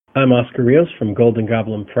I'm Oscar Rios from Golden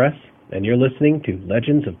Goblin Press, and you're listening to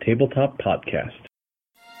Legends of Tabletop Podcast.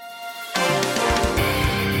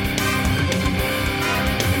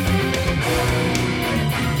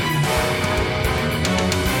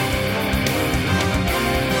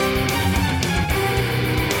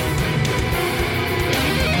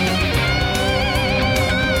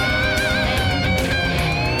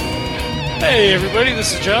 Hey everybody,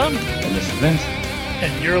 this is John. And this is Vince.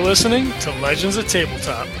 And you're listening to Legends of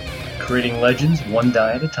Tabletop. Creating legends one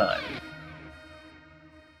die at a time.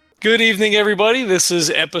 Good evening, everybody. This is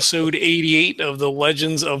episode 88 of the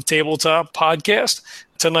Legends of Tabletop podcast.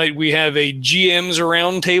 Tonight we have a GM's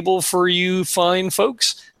roundtable for you fine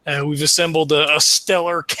folks. We've assembled a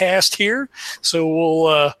stellar cast here. So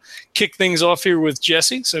we'll kick things off here with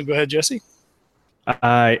Jesse. So go ahead, Jesse.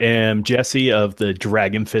 I am Jesse of the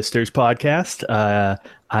Dragon Fisters podcast.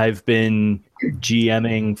 I've been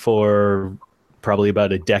GMing for probably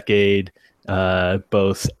about a decade,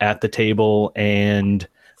 both at the table and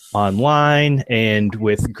online, and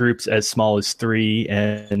with groups as small as 3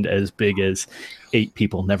 and as big as 8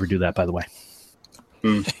 people. Never do that, by the way.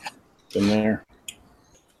 Been there.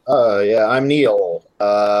 Yeah, I'm Neil.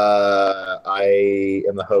 I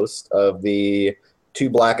am the host of the Two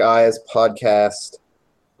Black Eyes podcast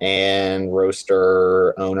and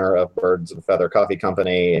roaster owner of Birds of a Feather Coffee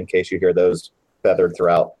Company, in case you hear those feathered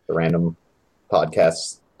throughout the random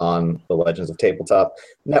podcasts on the Legends of Tabletop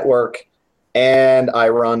network. And I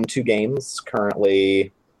run 2 games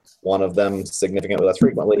currently, one of them significantly less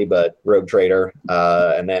frequently, but Rogue Trader.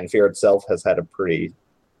 And then Fear itself has had a pretty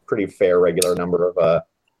fair regular number of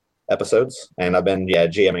episodes. And I've been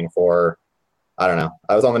GMing for, I don't know.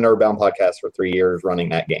 I was on the Nerdbound podcast for 3 years running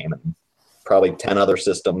that game and probably 10 other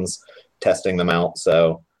systems, testing them out.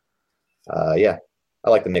 So, I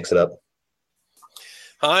like to mix it up.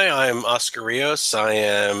 Hi, I'm Oscar Rios. I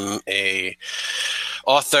am a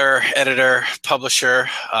author, editor, publisher,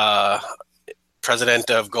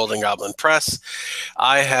 president of Golden Goblin Press.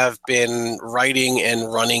 I have been writing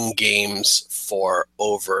and running games for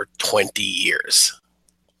over 20 years.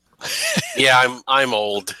 Yeah, I'm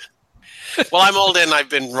old. Well, I'm old, and I've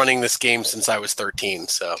been running this game since I was 13.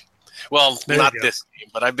 So, well, not this game,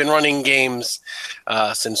 but I've been running games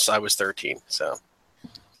since I was 13. So,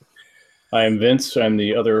 I am Vince. I'm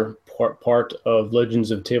the other part of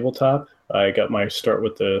Legends of Tabletop. I got my start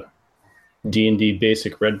with the D&D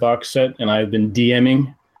Basic Red Box set, and I've been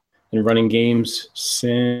DMing and running games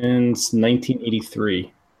since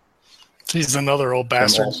 1983. He's another old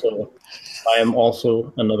bastard. I am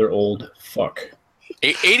also another old fuck.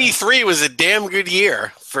 83 was a damn good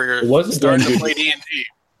year for starting to play D&D.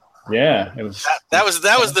 Yeah, it was. That was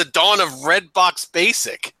the dawn of Red Box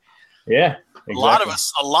Basic. Yeah, exactly. A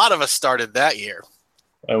lot of us started that year.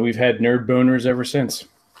 We've had nerd boners ever since.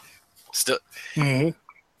 Still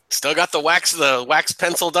got the wax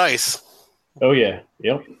pencil dice. Oh yeah,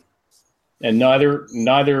 yep. And none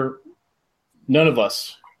of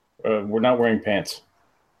us we're not wearing pants.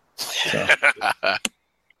 So,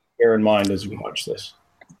 bear in mind as we watch this.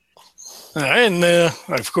 And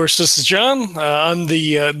of course, this is John. I'm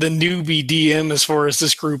the newbie DM as far as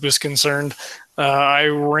this group is concerned. I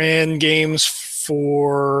ran games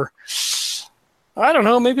for, I don't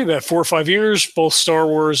know, maybe about 4 or 5 years, both Star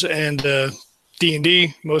Wars and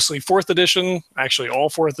D&D, mostly 4th edition, actually all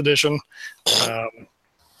 4th edition.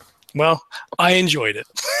 Well, I enjoyed it.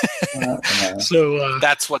 So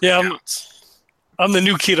that's what counts. I'm the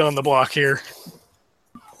new kid on the block here.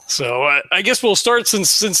 So I guess we'll start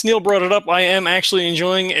since Neil brought it up. I am actually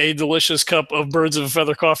enjoying a delicious cup of Birds of a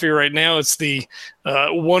Feather coffee right now. It's the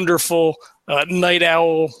wonderful Night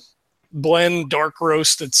Owl blend dark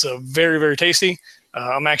roast. It's very, very tasty.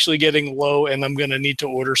 I'm actually getting low, and I'm going to need to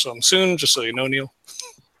order some soon, just so you know, Neil.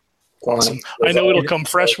 Awesome. I know it'll come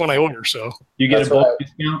fresh when I order. So you get a bulk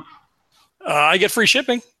discount? I get free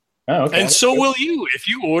shipping. Oh, okay. And so will you if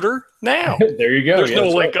you order now. There you go. There's no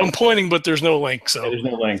link. I'm pointing, but there's no link. So there's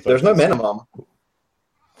no link. There's no minimum.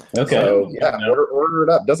 Okay. So order it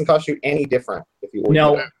up. Doesn't cost you any different if you order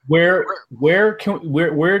now, it. Where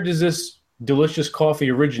does this delicious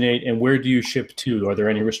coffee originate, and where do you ship to? Are there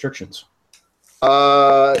any restrictions?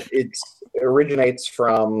 It originates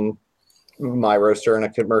from my roaster in a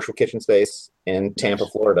commercial kitchen space in Tampa,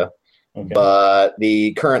 Florida. Okay. But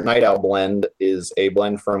the current Night Owl blend is a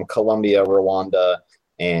blend from Colombia, Rwanda,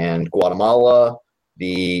 and Guatemala.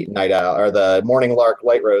 The Night Owl or the Morning Lark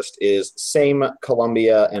Light Roast is same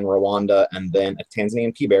Colombia and Rwanda, and then a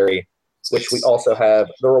Tanzanian pea berry, which we also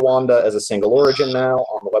have the Rwanda as a single origin now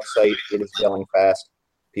on the website. It is selling fast.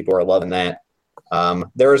 People are loving that.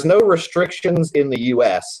 There is no restrictions in the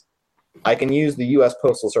U.S., I can use the U.S.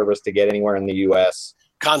 Postal Service to get anywhere in the U.S.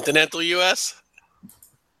 Continental U.S.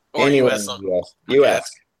 or Anywhere U.S. in the U.S.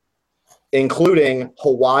 U.S. Including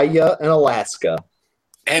Hawaii and Alaska.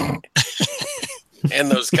 and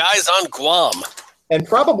and those guys on Guam. And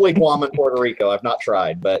probably Guam and Puerto Rico. I've not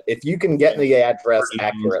tried, but if you can get me the address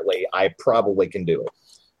accurately, I probably can do it.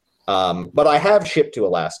 But I have shipped to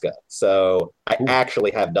Alaska, so I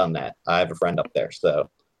actually have done that. I have a friend up there, so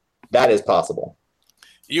that is possible.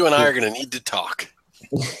 You and I are going to need to talk.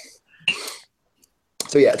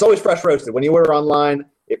 So yeah, it's always fresh roasted. When you order online,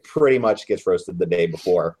 it pretty much gets roasted the day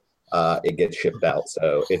before it gets shipped out,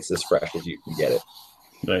 so it's as fresh as you can get it.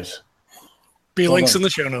 Nice. Be links in the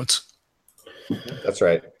show notes. That's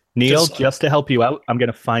right. Neil, just to help you out, I'm going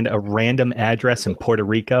to find a random address in Puerto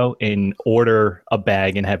Rico and order a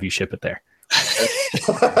bag and have you ship it there.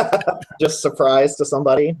 Just surprise to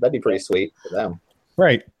somebody. That'd be pretty sweet for them.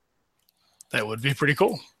 Right. That would be pretty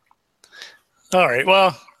cool. All right.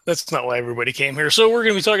 Well, that's not why everybody came here. So we're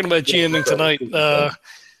going to be talking about GMing tonight.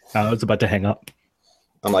 I was about to hang up.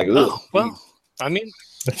 I'm like, ooh. Well, I mean,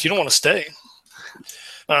 if you don't want to stay.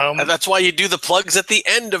 And that's why you do the plugs at the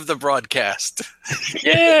end of the broadcast.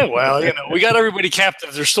 Yeah, well, we got everybody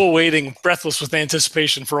captive. They're still waiting, breathless with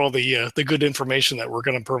anticipation for all the good information that we're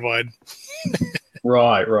going to provide.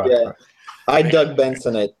 Right. Yeah. I Doug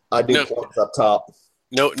Benson it. I do plugs up top.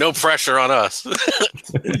 No pressure on us.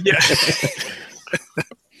 Yeah.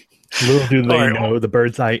 Little do they know the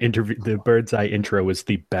Bird's Eye intro was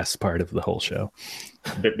the best part of the whole show.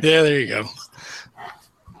 Yeah, there you go.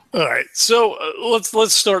 All right, so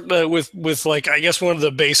let's start with like I guess one of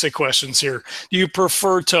the basic questions here. Do you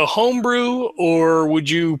prefer to homebrew or would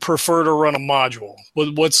you prefer to run a module?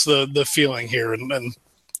 What's the feeling here? And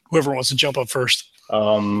whoever wants to jump up first.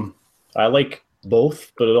 I like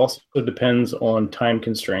both, but it also depends on time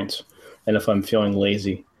constraints and if I'm feeling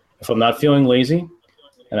lazy. If I'm not feeling lazy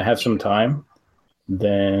and I have some time,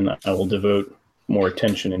 then I will devote more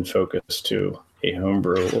attention and focus to a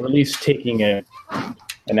homebrew, or at least taking an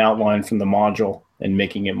outline from the module and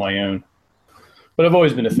making it my own. But I've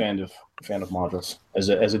always been a fan of modules as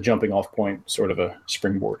a jumping off point, sort of a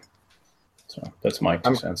springboard. So that's my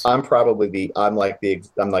 2 cents. I'm probably the opposite.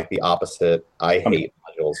 I hate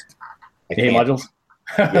modules. You hate modules?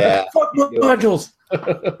 Yeah. Fuck modules.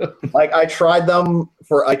 Like I tried them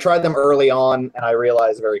early on, and I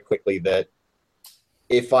realized very quickly that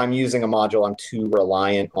if I'm using a module, I'm too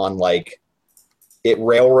reliant on it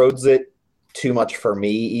railroads it too much for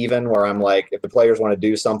me, even where I'm like, if the players want to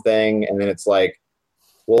do something and then it's like,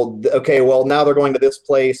 well, now they're going to this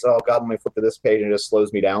place. Oh God, let me flip to this page, and it just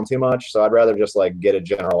slows me down too much. So I'd rather just get a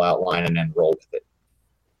general outline and then roll with it.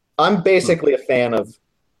 I'm basically a fan of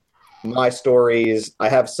my stories. I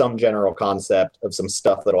have some general concept of some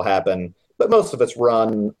stuff that'll happen, but most of it's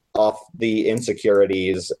run off the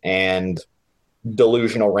insecurities and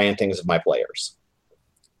delusional rantings of my players.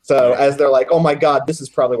 So as they're like, oh my God, this is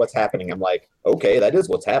probably what's happening, I'm like, okay, that is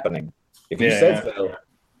what's happening. If you said so.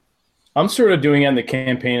 I'm sort of doing it in the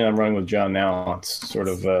campaign I'm running with John now. It's sort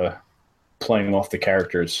of playing off the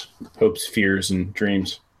characters' hopes, fears, and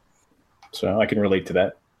dreams. So I can relate to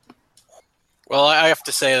that. Well, I have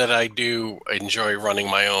to say that I do enjoy running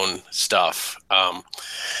my own stuff. I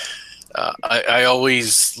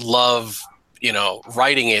always love,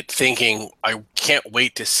 writing it, thinking I can't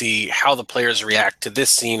wait to see how the players react to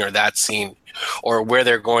this scene or that scene, or where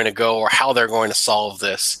they're going to go, or how they're going to solve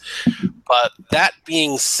this. But that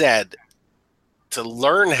being said, to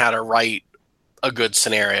learn how to write a good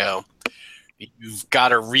scenario, you've got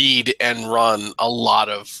to read and run a lot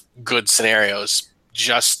of good scenarios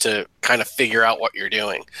just to kind of figure out what you're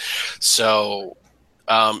doing. So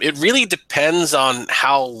it really depends on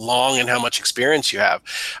how long and how much experience you have.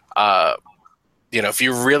 If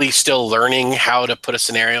you're really still learning how to put a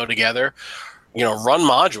scenario together, run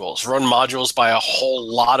modules by a whole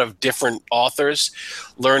lot of different authors,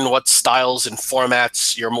 learn what styles and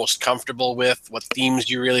formats you're most comfortable with, what themes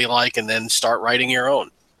you really like, and then start writing your own.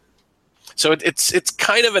 So it's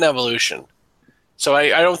kind of an evolution. So I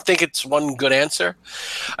don't think it's one good answer.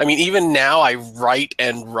 I mean, even now I write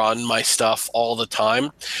and run my stuff all the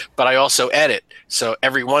time, but I also edit. So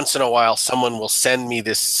every once in a while, someone will send me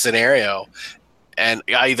this scenario, and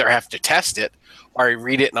I either have to test it or I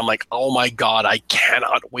read it and I'm like, oh my God, I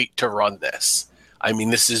cannot wait to run this. I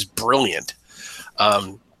mean, this is brilliant.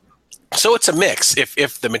 So it's a mix.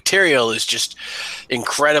 If the material is just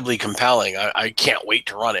incredibly compelling, I can't wait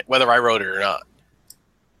to run it, whether I wrote it or not.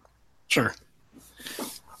 Sure.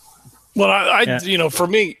 Well, for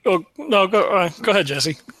me, go ahead,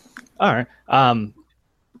 Jesse. All right.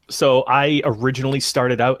 So I originally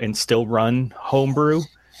started out and still run homebrew.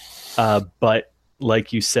 But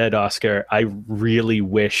like you said, Oscar, I really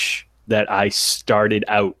wish that I started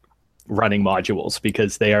out running modules,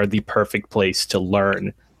 because they are the perfect place to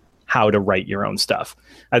learn how to write your own stuff.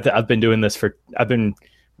 I've been doing this I've been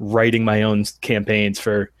writing my own campaigns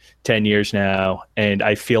for 10 years now, and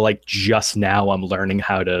I feel like just now I'm learning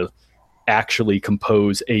how to actually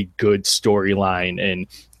compose a good storyline and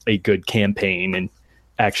a good campaign and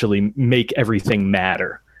actually make everything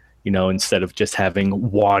matter, instead of just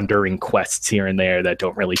having wandering quests here and there that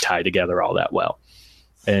don't really tie together all that well.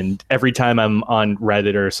 And every time I'm on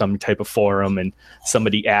Reddit or some type of forum and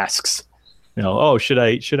somebody asks, oh, should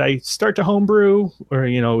I start to homebrew, or,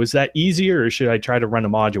 is that easier, or should I try to run a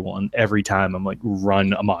module? And every time I'm like,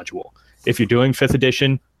 run a module. If you're doing 5th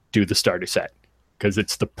edition, do the starter set, because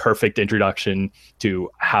it's the perfect introduction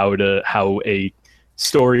to how a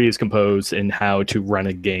story is composed and how to run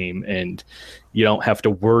a game. And you don't have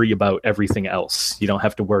to worry about everything else. You don't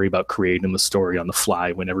have to worry about creating the story on the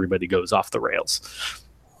fly when everybody goes off the rails.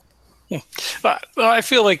 I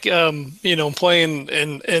feel like, playing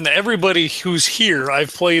and everybody who's here,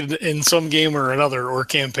 I've played in some game or another or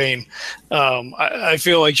campaign. I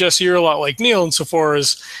feel like, Jesse, you're a lot like Neil insofar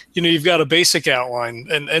as, you've got a basic outline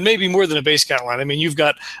and maybe more than a basic outline. I mean, you've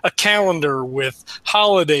got a calendar with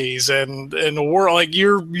holidays and a world, like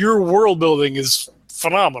your world building is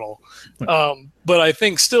phenomenal. But I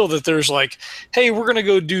think still that there's like, hey, we're going to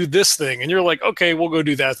go do this thing. And you're like, okay, we'll go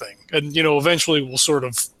do that thing. And, eventually we'll sort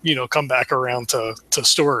of, come back around to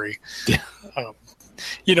story.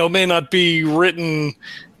 Yeah. May not be written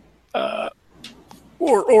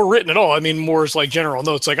or written at all. I mean, more as like general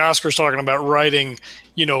notes, like Oscar's talking about writing,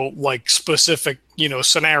 like specific,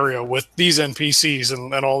 scenario with these NPCs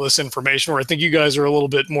and all this information, where I think you guys are a little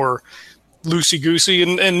bit more loosey-goosey,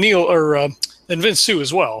 and Neil and Vince too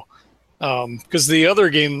as well. Because the other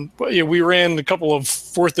game, we ran a couple of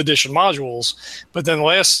 4th edition modules, but then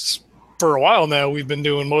for a while now, we've been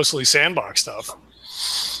doing mostly sandbox stuff.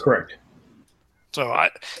 Correct. So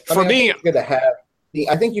I think it's good to have.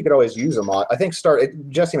 I think you could always use a mod. I think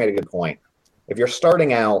Jesse made a good point. If you're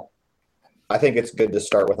starting out, I think it's good to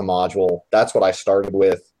start with a module. That's what I started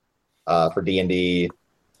with for D&D,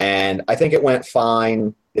 and I think it went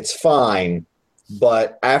fine. It's fine,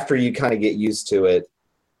 but after you kind of get used to it,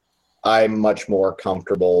 I'm much more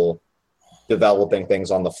comfortable developing things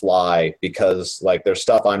on the fly, because like there's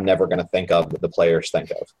stuff I'm never going to think of that the players think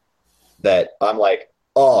of, that I'm like,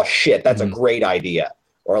 oh shit, that's a great idea.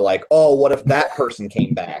 Or like, oh, what if that person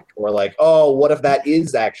came back? Or like, oh, what if that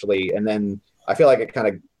is actually, and then I feel like it kind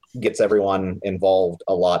of gets everyone involved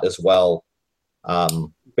a lot as well.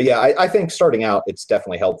 But yeah, I think starting out, it's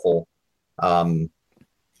definitely helpful. And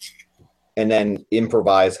then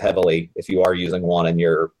improvise heavily if you are using one and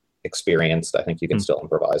you're experienced. I think you can still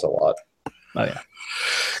improvise a lot. Oh yeah.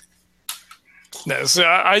 No, so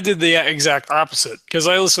I did the exact opposite, because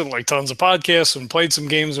I listened to like tons of podcasts and played some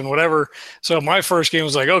games and whatever. So my first game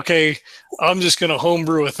was like, okay, I'm just going to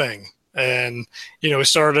homebrew a thing. And,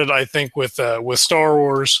 started, I think, with Star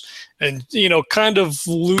Wars and, kind of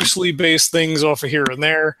loosely based things off of here and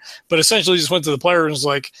there, but essentially just went to the player and was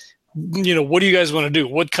like, what do you guys want to do?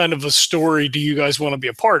 What kind of a story do you guys want to be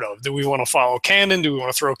a part of? Do we want to follow canon? Do we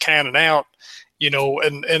want to throw canon out,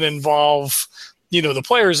 and involve, the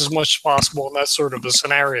players as much as possible in that sort of a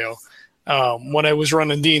scenario? When I was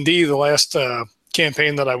running D&D, the last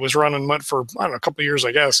campaign that I was running went for, I don't know, a couple of years,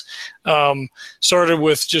 I guess. Started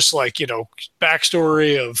with just like,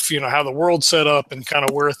 backstory of, how the world's set up and kind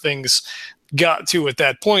of where things got to at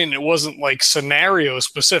that point. And it wasn't like scenario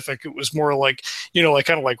specific. It was more like, like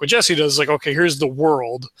kind of like what Jesse does, like, okay, here's the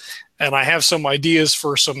world and I have some ideas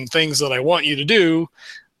for some things that I want you to do,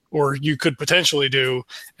 or you could potentially do.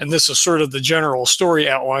 And this is sort of the general story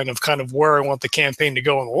outline of kind of where I want the campaign to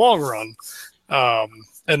go in the long run.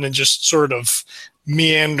 And then just sort of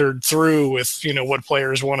meandered through with, what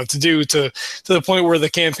players wanted to do to the point where the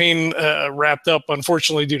campaign wrapped up,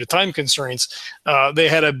 unfortunately, due to time constraints. They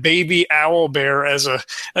had a baby owl bear as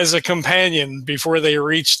a companion before they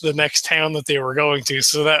reached the next town that they were going to.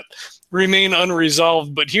 So that remained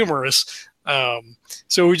unresolved, but humorous.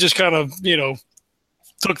 So we just kind of,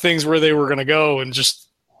 took things where they were going to go and just,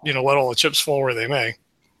 let all the chips fall where they may.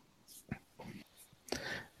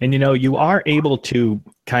 And, you are able to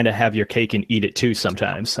kind of have your cake and eat it too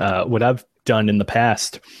sometimes. What I've done in the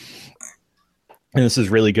past, and this is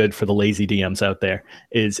really good for the lazy DMs out there,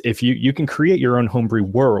 is if you can create your own homebrew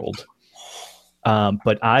world,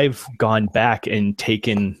 but I've gone back and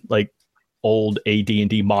taken like old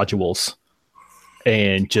AD&D modules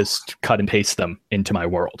and just cut and paste them into my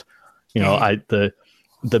world.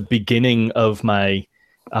 The beginning of my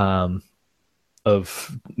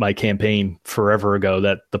of my campaign forever ago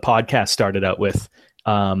that the podcast started out with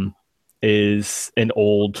is an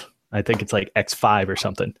old, I think it's like X5 or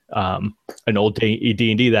something, an old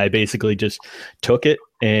D&D that I basically just took it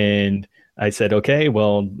and I said, okay,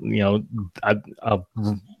 well, I'll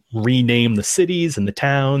rename the cities and the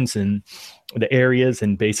towns and the areas,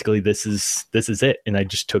 and basically this is it. And I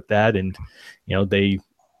just took that, and they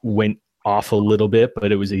went off a little bit,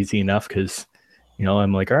 but it was easy enough because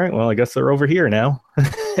I'm like, all right, well, I guess they're over here now.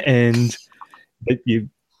 And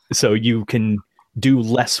so you can do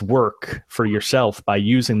less work for yourself by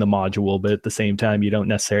using the module, but at the same time, you don't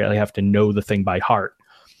necessarily have to know the thing by heart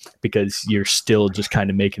because you're still just kind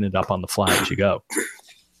of making it up on the fly as you go.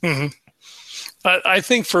 Mm-hmm. I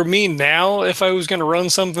think for me now, if I was going to run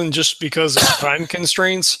something just because of time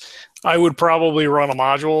constraints, I would probably run a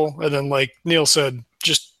module. And then, like Neil said,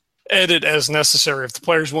 just edit as necessary. If the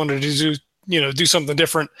players wanted to do something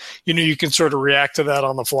different, you can sort of react to that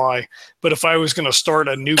on the fly. But if I was going to start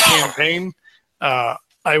a new campaign,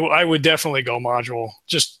 I would definitely go module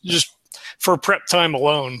just for prep time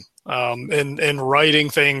alone. And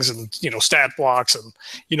writing things and stat blocks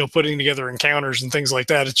and putting together encounters and things like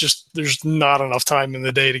that. It's just there's not enough time in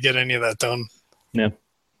the day to get any of that done. Yeah,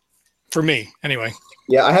 for me anyway.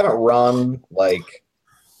 Yeah, I haven't run like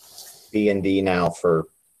D&D now for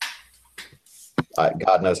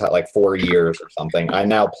God knows how, like 4 years or something. I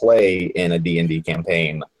now play in a D&D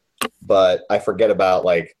campaign, but I forget about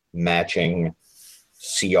like matching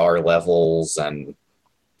CR levels and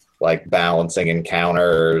like balancing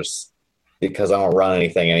encounters because I don't run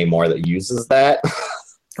anything anymore that uses that.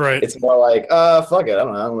 Right. It's more like, fuck it, I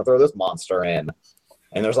don't know, I'm gonna throw this monster in.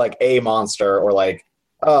 And there's like a monster, or like,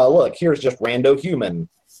 look, here's just rando human.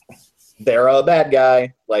 They're a bad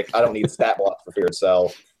guy. Like, I don't need stat block for Feared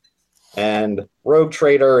Cell. And Rogue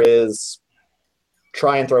Trader is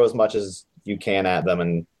try and throw as much as you can at them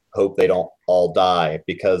and hope they don't all die,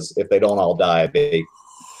 because if they don't all die, they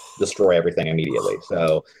destroy everything immediately.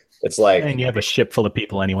 So it's like, and you have a ship full of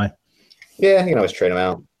people anyway. Yeah, you can always trade them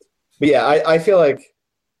out. But yeah, I feel like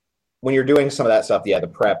when you're doing some of that stuff, yeah, the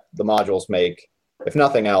prep, the modules make, if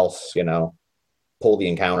nothing else, pull the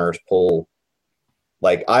encounters,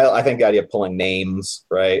 like, I think the idea of pulling names,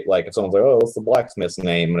 right? Like, if someone's like, oh, what's the blacksmith's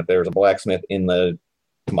name? And if there's a blacksmith in the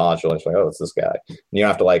module, it's like, oh, it's this guy. And you don't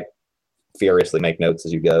have to, like, furiously make notes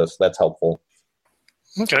as you go. So that's helpful.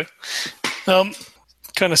 Okay.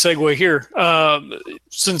 Kind of segue here.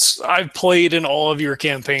 Since I've played in all of your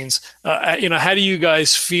campaigns, how do you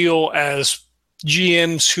guys feel as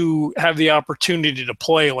GMs who have the opportunity to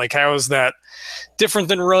play? Like, how is that different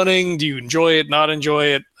than running? Do you enjoy it, not enjoy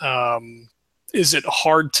it? Is it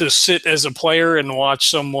hard to sit as a player and watch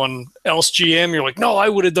someone else GM? You're like, no, I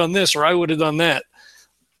would have done this or I would have done that.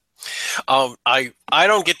 I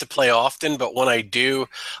don't get to play often, but when I do,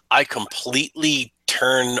 I completely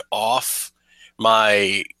turn off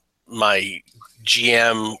my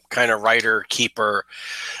GM kind of writer keeper.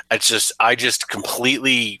 I just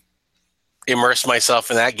completely immerse myself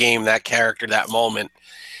in that game, that character, that moment,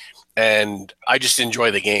 and I just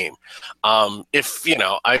enjoy the game. Part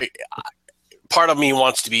of me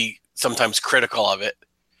wants to be sometimes critical of it.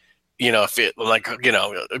 If it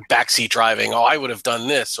backseat driving, oh, I would have done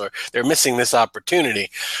this, or they're missing this opportunity.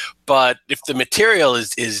 But if the material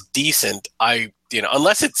is decent,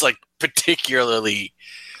 unless it's like particularly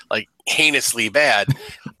like heinously bad,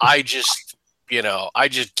 I just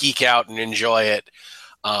geek out and enjoy it.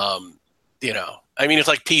 It's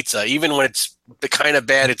like pizza. Even when it's the kind of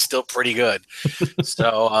bad, it's still pretty good.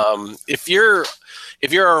 So if you're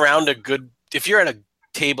at a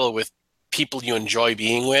table with people you enjoy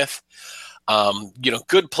being with,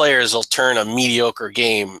 good players will turn a mediocre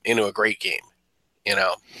game into a great game,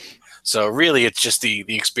 So really it's just the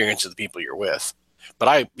experience of the people you're with. But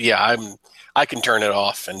I can turn it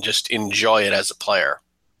off and just enjoy it as a player.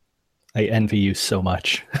 I envy you so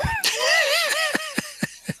much.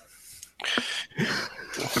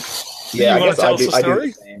 Yeah, I guess I do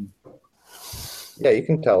the same. Yeah, you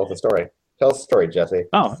can tell us a story. Tell us a story, Jesse.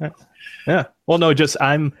 Oh, yeah. Well, no,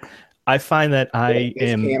 I find that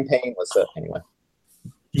His campaign was set anyway.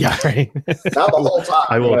 Yeah, right. Not the whole time.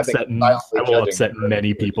 I will upset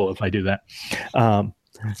many people if I do that.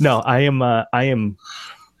 No, I am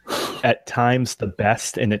at times the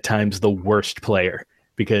best and at times the worst player,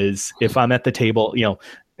 because if I'm at the table,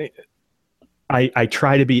 I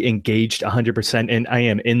try to be engaged 100%, and I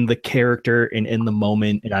am in the character and in the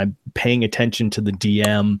moment, and I'm paying attention to the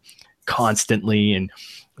DM constantly and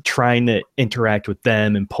trying to interact with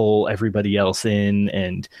them and pull everybody else in.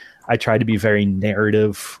 And I try to be very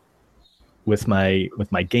narrative with my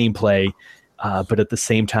gameplay, but at the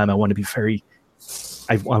same time, I want to be very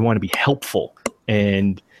I want to be helpful.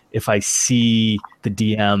 And if I see the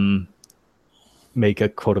DM make a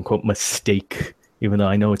quote unquote mistake, even though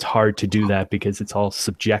I know it's hard to do that because it's all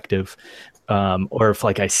subjective, or if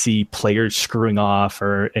like I see players screwing off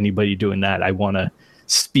or anybody doing that, I want to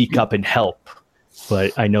speak up and help.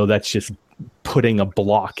 But I know that's just putting a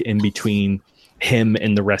block in between him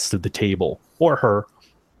and the rest of the table, or her.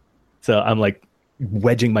 So I'm like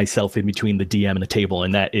wedging myself in between the DM and the table,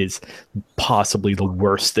 and that is possibly the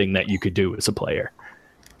worst thing that you could do as a player.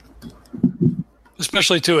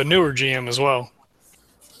 Especially to a newer GM as well.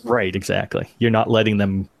 Right, exactly. You're not letting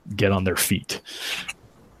them get on their feet.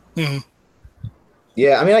 Mm-hmm.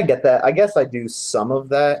 Yeah, I mean, I get that. I guess I do some of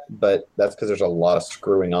that, but that's because there's a lot of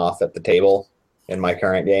screwing off at the table in my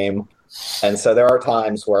current game. And so there are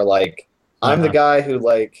times where, like, I'm the guy who,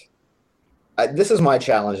 like, this is my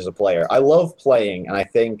challenge as a player. I love playing, and I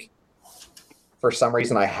think for some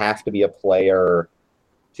reason I have to be a player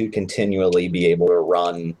to continually be able to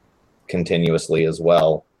run continuously as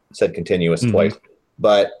well. I said continuous twice.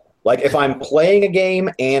 But, like, if I'm playing a game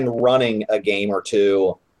and running a game or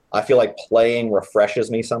two, I feel like playing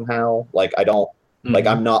refreshes me somehow. Like, I don't, like,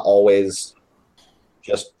 I'm not always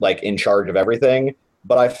just, like, in charge of everything.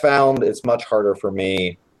 But I found it's much harder for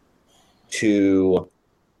me to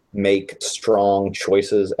make strong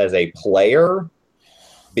choices as a player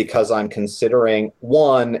because I'm considering,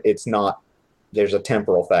 one, it's not, there's a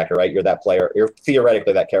temporal factor, right? You're that player, you're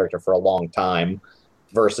theoretically that character for a long time,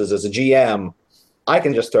 versus as a GM, I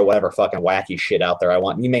can just throw whatever fucking wacky shit out there I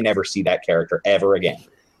want. You may never see that character ever again.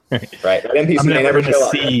 Right? That NPC I'm may never never going show to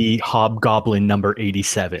up. see Hobgoblin number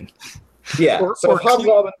 87. Yeah. So if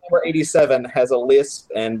Hobgoblin number 87 has a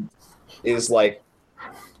lisp and is like,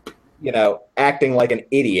 you know, acting like an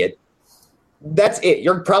idiot, that's it.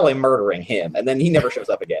 You're probably murdering him, and then he never shows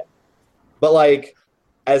up again. But like,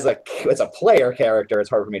 as a player character, it's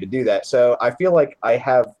hard for me to do that. So I feel like I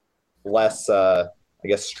have less, I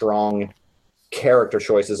guess, strong character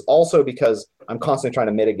choices. Also because I'm constantly trying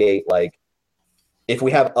to mitigate, like, if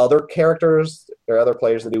we have other characters or other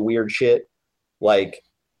players that do weird shit, like,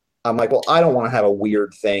 I'm like, well, I don't want to have a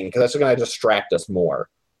weird thing because that's going to distract us more.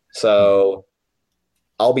 So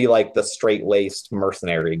I'll be like the straight-laced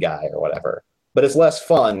mercenary guy or whatever. But it's less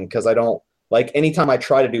fun because I don't, like, anytime I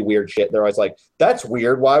try to do weird shit, they're always like, that's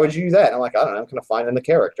weird, why would you do that? And I'm like, I don't know, I'm going to find in the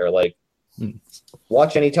character. Like,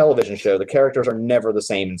 watch any television show. The characters are never the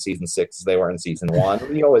same in season 6 as they were in season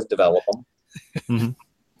 1. You always develop them.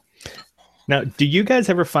 Now, do you guys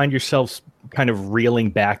ever find yourselves kind of reeling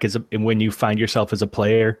back when you find yourself as a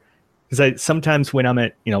player? Because sometimes when I'm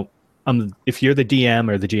at, you know, if you're the DM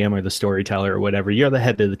or the GM or the storyteller or whatever, you're the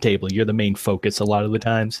head of the table. You're the main focus a lot of the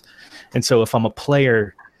times. And so if I'm a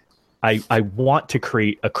player, I want to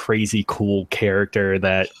create a crazy cool character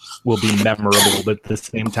that will be memorable, but at the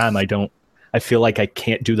same time, I feel like I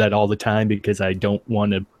can't do that all the time because I don't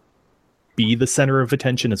want to be the center of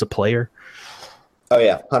attention as a player. Oh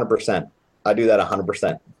yeah, 100%. I do that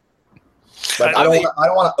 100%. Like, I don't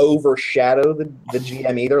want to overshadow the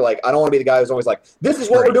GM either. Like, I don't want to be the guy who's always like, "This is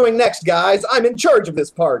what we're doing next, guys. I'm in charge of this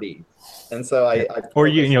party." And so or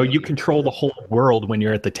you control the whole world when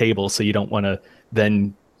you're at the table, so you don't want to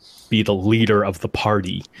then be the leader of the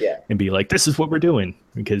party and be like, "This is what we're doing,"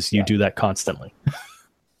 because you do that constantly.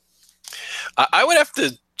 I would have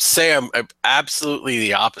to say I'm absolutely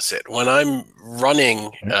the opposite. When I'm running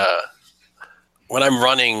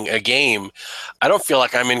a game, I don't feel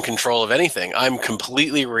like I'm in control of anything. I'm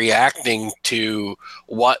completely reacting to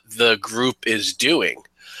what the group is doing.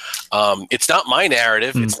 It's not my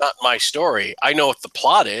narrative. It's not my story. I know what the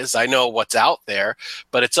plot is. I know what's out there,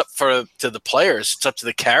 but it's up to the players. It's up to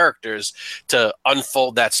the characters to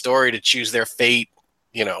unfold that story, to choose their fate,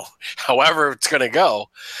 you know, however it's going to go.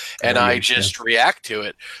 And I just react to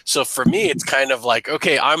it. So for me, it's kind of like,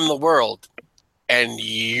 okay, I'm the world and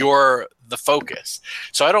you're the focus.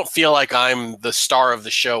 So I don't feel like I'm the star of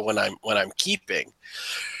the show when I'm keeping.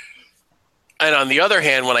 And on the other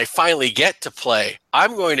hand, when I finally get to play,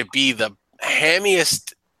 I'm going to be the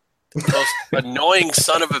hammiest, most annoying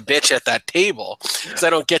son of a bitch at that table because I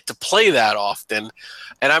don't get to play that often.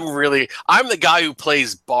 And I'm the guy who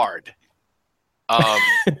plays Bard. All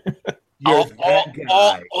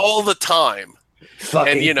the time.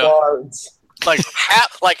 Fucking and, you know, bards. like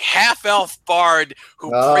half elf bard who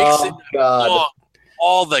breaks it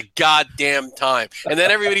all the goddamn time. And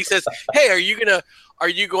then everybody says, "Hey, are you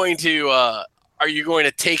going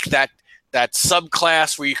to take that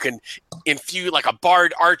subclass where you can infuse like a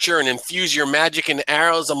bard archer and infuse your magic and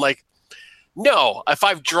arrows?" I'm like, no. If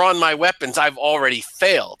I've drawn my weapons, I've already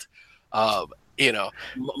failed. You know,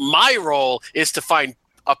 my role is to find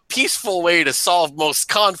a peaceful way to solve most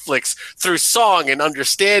conflicts through song and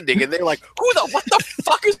understanding. And they're like, what the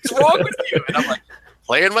fuck is wrong with you? And I'm like,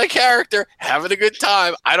 playing my character, having a good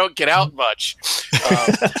time. I don't get out much.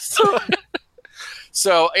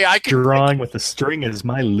 So yeah, I can drawing with the string as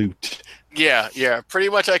my loot. Yeah, pretty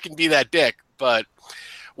much I can be that dick. But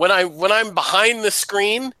when I'm behind the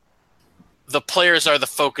screen, the players are the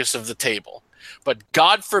focus of the table. But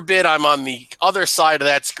God forbid I'm on the other side of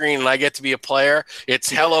that screen and I get to be a player. It's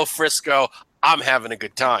hello Frisco. I'm having a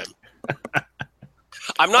good time.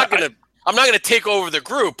 I'm not gonna take over the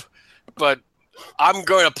group, but I'm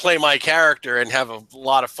going to play my character and have a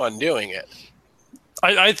lot of fun doing it.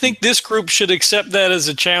 I think this group should accept that as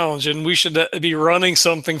a challenge, and we should be running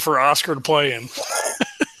something for Oscar to play in.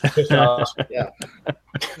 Yeah.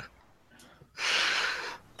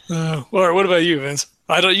 All right, what about you, Vince?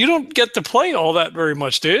 You don't get to play all that very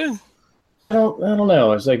much, do you? I don't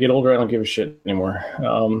know. As I get older, I don't give a shit anymore.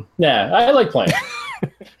 I like playing.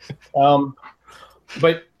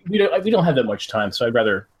 But we don't have that much time, so I'd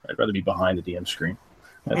rather be behind the DM screen.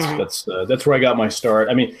 That's where I got my start.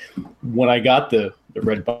 I mean, when I got the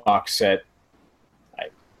red box set,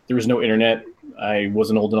 there was no internet. I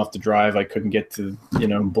wasn't old enough to drive. I couldn't get to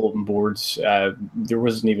bulletin boards. There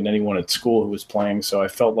wasn't even anyone at school who was playing, so I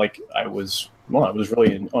felt like I was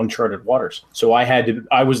really in uncharted waters. So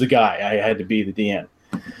I was the guy. I had to be the DM.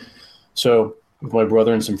 So with my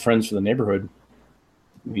brother and some friends from the neighborhood,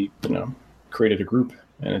 we created a group,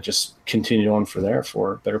 and it just continued on for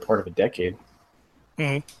a better part of a decade.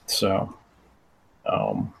 Mm-hmm. So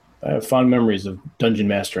I have fond memories of dungeon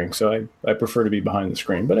mastering, so I prefer to be behind the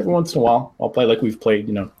screen. But every once in a while, I'll play like we've played,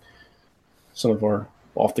 some of our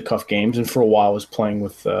off-the-cuff games. And for a while, I was playing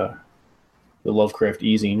with the Lovecraft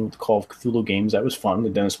e-zine with the Call of Cthulhu games. That was fun.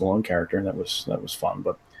 The Dennis Malone character, that was fun.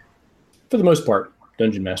 But for the most part,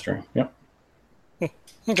 dungeon mastering. Yep.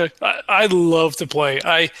 Okay. I love to play.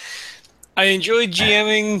 I enjoy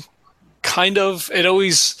GMing, kind of. It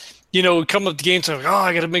always... come up to game time,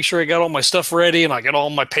 I got to make sure I got all my stuff ready, and I got all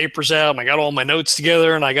my papers out, and I got all my notes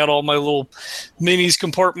together, and I got all my little minis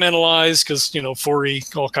compartmentalized because,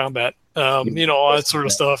 4E, all combat, all that sort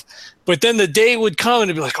of stuff. But then the day would come, and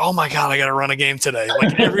it'd be like, oh my God, I got to run a game today.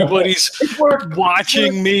 Like, everybody's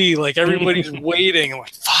watching me. Like, everybody's waiting. I'm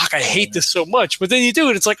like, fuck, I hate this so much. But then you do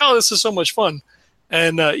it. It's like, oh, this is so much fun.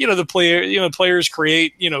 And, the players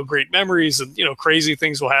create, great memories, and, crazy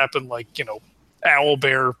things will happen, like, owl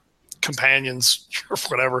bear companions or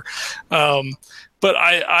whatever. But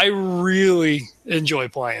I really enjoy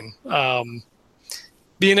playing.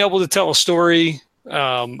 Being able to tell a story.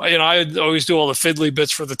 I always do all the fiddly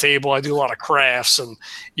bits for the table. I do a lot of crafts, and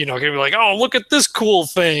can be like, oh, look at this cool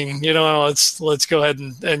thing. Let's go ahead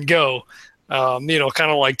and go.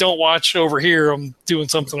 Kind of like, don't watch over here. I'm doing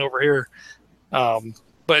something over here.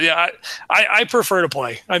 But yeah, I prefer to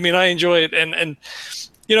play. I mean, I enjoy it, and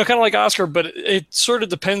kind of like Oscar, but it sort of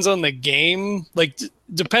depends on the game. Like,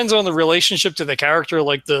 depends on the relationship to the character.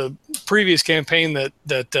 Like the previous campaign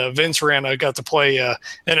that Vince ran, I got to play an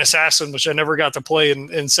assassin, which I never got to play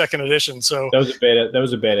in second edition. So that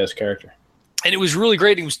was a badass character, and it was really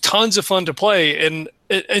great. It was tons of fun to play, and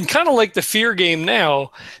kind of like the Fear game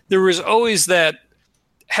now, there was always that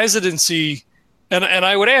hesitancy. And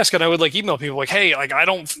I would ask, and I would email people hey, I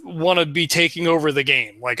don't want to be taking over the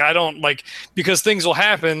game. I don't because things will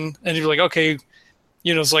happen, and you're like, okay,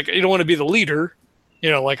 it's like, you don't want to be the leader,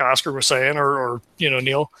 like Oscar was saying, or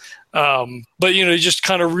Neil. But you just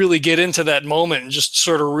kind of really get into that moment and just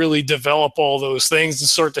sort of really develop all those things and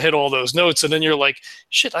start to hit all those notes. And then you're like,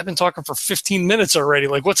 shit, I've been talking for 15 minutes already.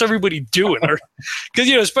 What's everybody doing? Because,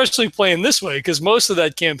 especially playing this way, because most of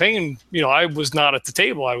that campaign, I was not at the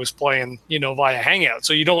table. I was playing, via Hangout.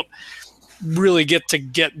 So you don't really get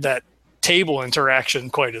that table interaction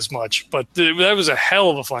quite as much. But that was a hell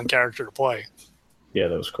of a fun character to play. Yeah,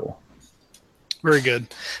 that was cool. Very good.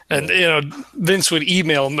 And, Vince would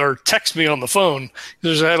email or text me on the phone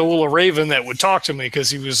because I had a little Raven that would talk to me because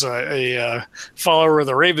he was a follower of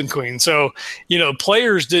the Raven Queen. So,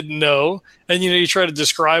 players didn't know. And, you try to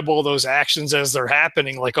describe all those actions as they're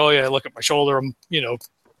happening. Like, oh, yeah, I look at my shoulder. I'm,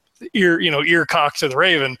 ear cocked to the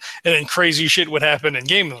Raven. And then crazy shit would happen in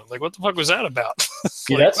game. Like, what the fuck was that about?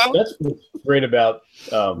 That's what's great about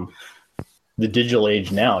the digital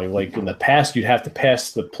age now. In the past, you'd have to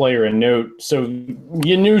pass the player a note, so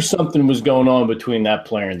you knew something was going on between that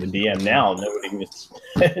player and the DM. Now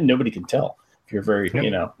nobody can tell if you're very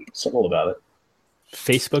subtle about it.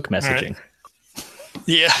 Facebook messaging. Right.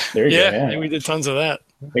 Yeah, there you go. Yeah, we did tons of that.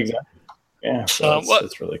 Exactly. Yeah, so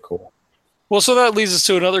that's really cool. Well, so that leads us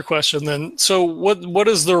to another question then. So what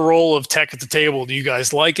is the role of tech at the table? Do you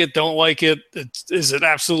guys like it, don't like it? Is it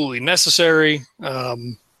absolutely necessary?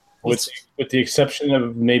 With the exception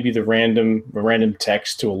of maybe the random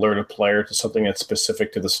text to alert a player to something that's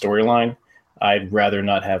specific to the storyline, I'd rather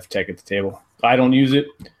not have tech at the table. I don't use it.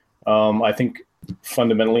 I think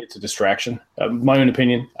fundamentally it's a distraction. My own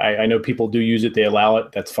opinion. I know people do use it. They allow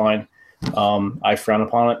it. That's fine. I frown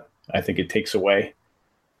upon it. I think it takes away.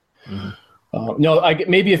 No,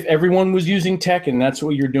 maybe if everyone was using tech and that's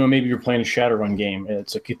what you're doing, maybe you're playing a Shadowrun game. And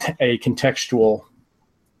it's a contextual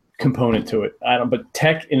component to it. But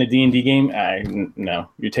tech in a D&D game, no,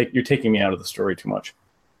 you're taking me out of the story too much.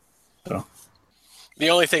 So The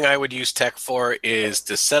only thing I would use tech for is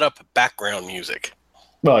to set up background music.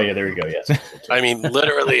 well, yeah, there you go. Yes, I mean,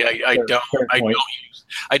 literally, I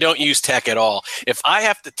don't use tech at all. If I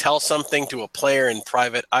have to tell something to a player in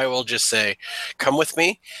private, I will just say, "Come with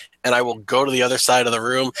me," and I will go to the other side of the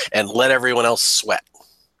room and let everyone else sweat.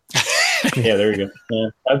 yeah, there you go. Yeah,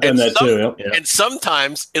 I've done that too. Yeah. And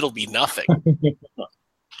sometimes it'll be nothing,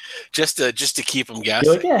 just to keep them guessing.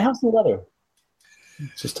 You're like, yeah, how's the weather?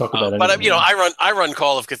 Just talk about it. But I run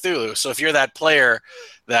Call of Cthulhu. So if you're that player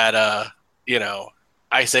that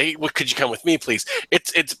I say, "Well, could you come with me, please?"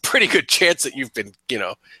 It's a pretty good chance that you've been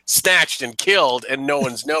snatched and killed and no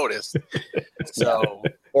one's noticed. So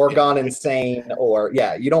or gone insane, or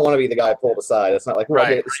you don't want to be the guy pulled aside. It's not like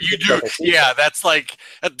right. You do, yeah. That's like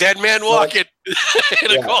a dead man walking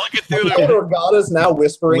in a Call of Cthulhu. Organa's now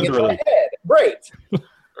whispering in my head. Great.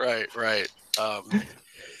 Right.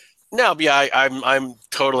 No, but yeah, I'm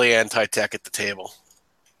totally anti-tech at the table.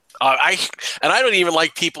 I don't even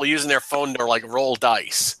like people using their phone to roll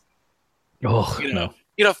dice. Oh no.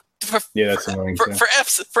 That's annoying. For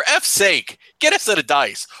F's sake, get a set of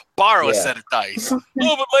dice. Borrow a set of dice. Oh,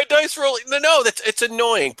 but my dice roll. No, it's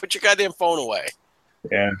annoying. Put your goddamn phone away.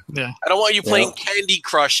 Yeah. I don't want you playing Candy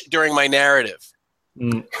Crush during my narrative.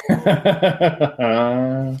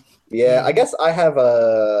 Yeah, I guess I have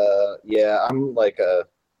I'm like a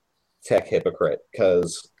tech hypocrite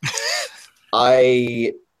because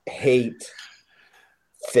I hate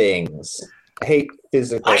things. I hate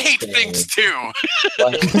physical. I hate things too.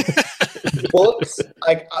 Like books.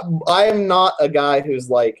 I am not a guy who's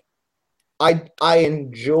like I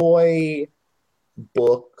enjoy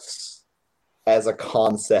books as a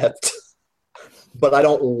concept, but I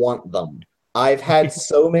don't want them. I've had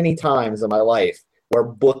so many times in my life where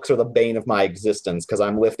books are the bane of my existence because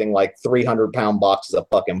I'm lifting like 300-pound boxes of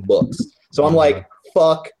fucking books. So I'm like,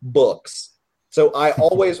 fuck books. So I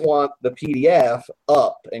always want the PDF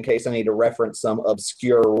up in case I need to reference some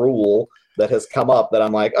obscure rule that has come up that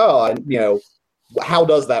I'm like, how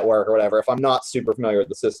does that work or whatever if I'm not super familiar with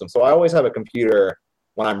the system. So I always have a computer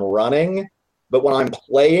when I'm running, but when I'm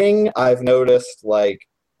playing, I've noticed like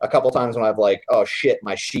a couple times when I've like, oh shit,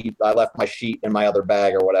 I left my sheet in my other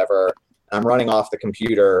bag or whatever. I'm running off the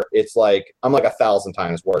computer. It's like, I'm like 1,000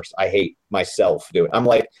 times worse. I hate myself doing it. I'm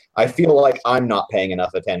like, I feel like I'm not paying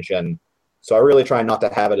enough attention. So I really try not to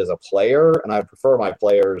have it as a player, and I prefer my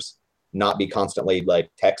players not be constantly like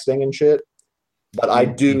texting and shit. But I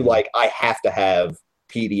do I have to have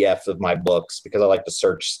PDFs of my books because I like to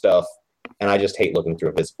search stuff, and I just hate looking through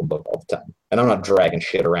a physical book all the time. And I'm not dragging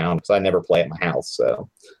shit around because I never play at my house. So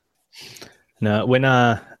no, when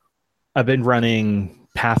I've been running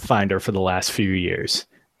Pathfinder for the last few years,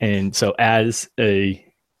 and so as a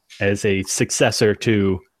successor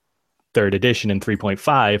to 3rd edition and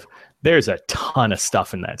 3.5, there's a ton of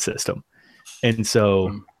stuff in that system. And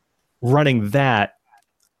so running that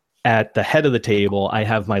at the head of the table, I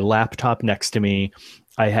have my laptop next to me.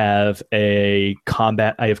 I have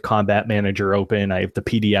Combat Manager open. I have the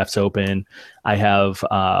PDFs open. I have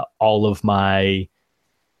all of my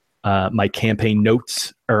my campaign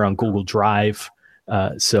notes are on Google Drive.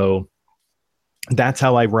 So that's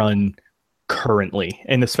how I run currently.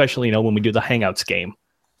 And especially, when we do the Hangouts game,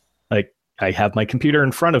 like I have my computer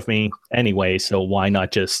in front of me anyway, so why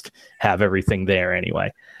not just have everything there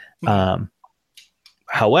anyway?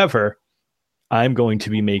 However, I'm going to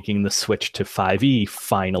be making the switch to 5e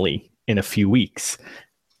finally in a few weeks,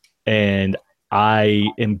 and I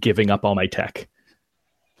am giving up all my tech.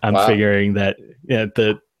 I'm figuring that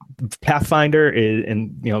the Pathfinder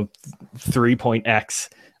and 3.x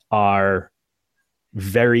are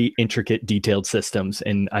very intricate, detailed systems,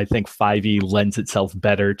 and I think 5e lends itself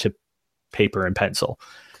better to paper and pencil.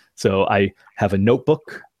 So I have a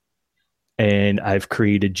notebook, and I've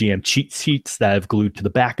created GM cheat sheets that I've glued to the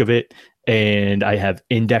back of it, and I have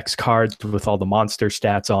index cards with all the monster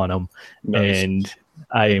stats on them. Nice. And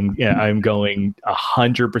I'm going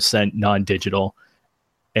 100% non-digital,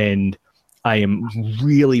 and I am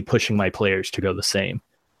really pushing my players to go the same,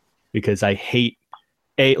 because I hate,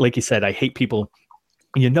 like you said, I hate people,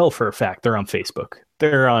 for a fact they're on Facebook,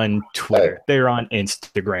 they're on Twitter, they're on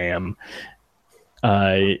Instagram,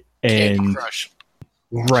 Candy and Crush.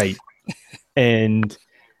 right. And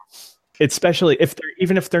especially if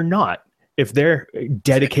they're not, if they're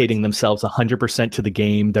dedicating themselves 100% to the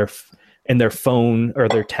game, and their phone or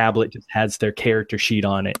their tablet just has their character sheet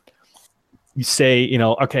on it. You say,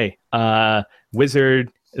 okay,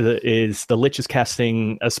 wizard the Lich is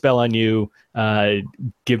casting a spell on you.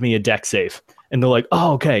 Give me a deck save. And they're like,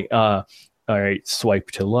 oh, okay. All right,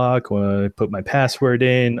 swipe to lock. Put my password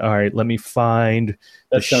in. All right, let me find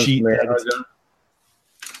the sheet.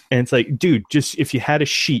 And it's like, dude, just if you had a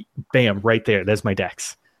sheet, bam, right there. That's my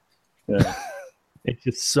decks. Yeah. It's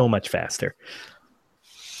just so much faster.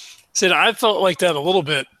 Sid, I felt like that a little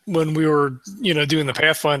bit when we were, doing the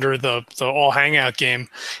Pathfinder, the all hangout game,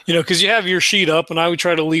 because you have your sheet up and I would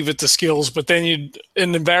try to leave it to skills, but then you'd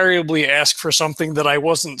invariably ask for something that I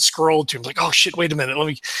wasn't scrolled to. I'm like, oh shit, wait a minute. Let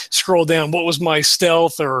me scroll down. What was my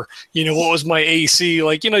stealth, or, what was my AC?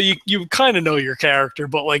 Like, you kind of know your character,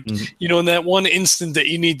 but like, in that one instant that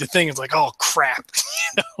you need to think, it's like, oh crap.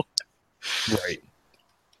 Right.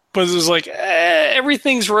 But it was like,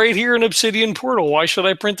 everything's right here in Obsidian Portal. Why should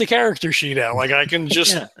I print the character sheet out? Like, I can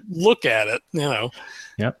just look at it,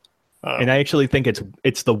 Yep. And I actually think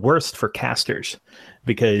it's the worst for casters,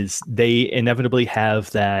 because they inevitably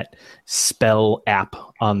have that spell app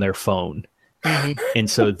on their phone. And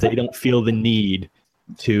so they don't feel the need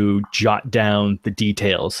to jot down the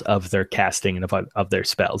details of their casting and of their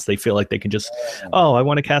spells. They feel like they can just, I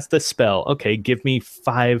want to cast this spell. Okay, give me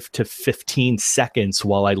 5 to 15 seconds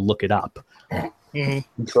while I look it up.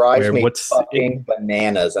 Drives me fucking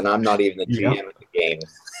bananas, and I'm not even the GM of the game.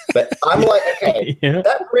 But I'm like, okay,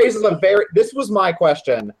 that raises this was my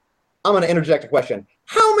question. I'm going to interject a question.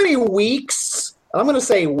 How many weeks, I'm going to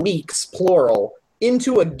say weeks, plural,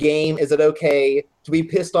 into a game is it okay to be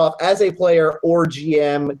pissed off as a player or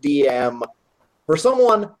GM, DM, for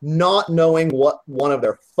someone not knowing what one of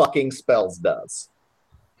their fucking spells does?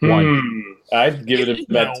 I'd give it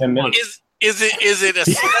about 10 minutes. Is it a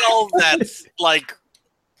spell that's like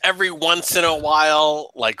every once in a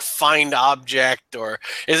while, like find object, or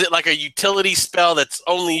is it like a utility spell that's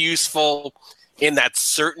only useful in that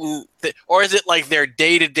certain or is it like their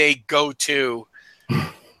day-to-day go-to,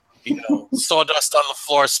 sawdust on the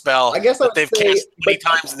floor spell? I guess that they've cast many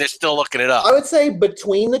times and they're still looking it up. I would say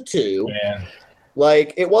between the two. Man.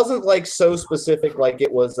 Like, it wasn't like so specific, like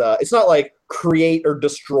it was, it's not like create or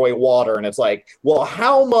destroy water, and it's like, well,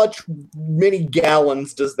 how many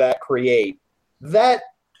gallons does that create? That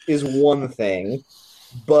is one thing,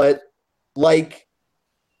 but like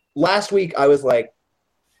last week I was like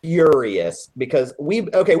furious because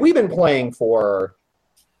we've been playing for,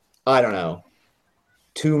 I don't know,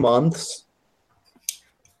 2 months,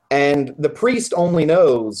 and the priest only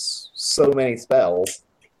knows so many spells.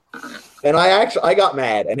 And I got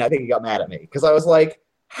mad, and I think he got mad at me, because I was like,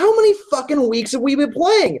 how many fucking weeks have we been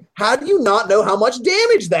playing? How do you not know how much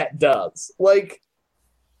damage that does? Like,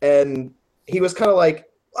 and he was kind of like,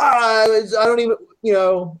 I don't even,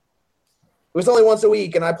 it was only once a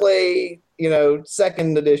week, and I play,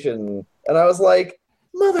 2nd edition. And I was like,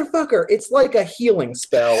 motherfucker, it's like a healing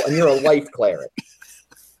spell, and you're a life cleric.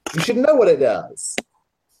 You should know what it does.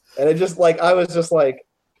 And it just, like, I was just like,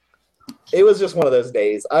 it was just one of those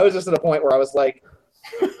days. I was just at a point where I was like,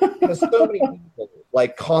 there's so many people,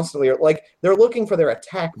 like, constantly, like, they're looking for their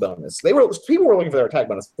attack bonus. People were looking for their attack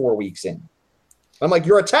bonus 4 weeks in. I'm like,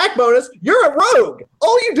 your attack bonus? You're a rogue!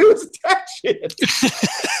 All you do is attack shit!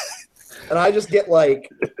 And I just get, like,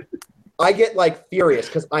 furious,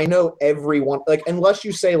 because I know everyone, like, unless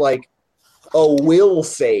you say, like, a will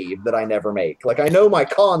save that I never make. Like, I know my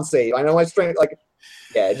con save, I know my strength, like,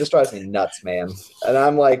 yeah, it just drives me nuts, man. And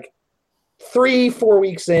I'm like, 3-4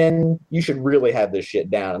 weeks in, you should really have this shit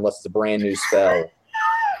down, unless it's a brand new spell.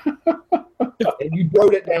 And you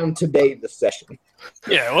wrote it down today, this session.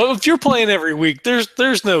 Yeah, well, if you're playing every week,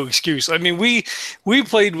 there's no excuse. I mean, we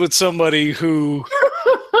played with somebody who,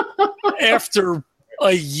 after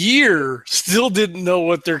a year, still didn't know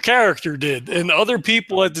what their character did, and other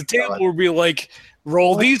people at the table would be like,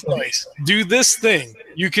 roll these dice, do this thing,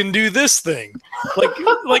 you can do this thing, like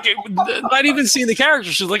not even seeing the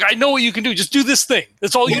character. She's like, I know what you can do, just do this thing,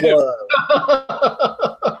 that's all you do.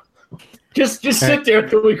 Just sit there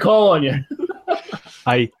till we call on you.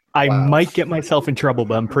 I might get myself in trouble,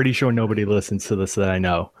 but I'm pretty sure nobody listens to this that I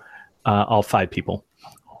know. All 5 people.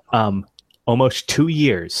 Almost 2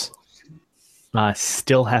 years.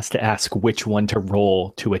 Still has to ask which one to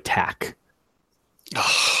roll to attack.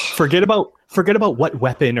 Forget about what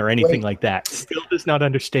weapon or anything like that. Still does not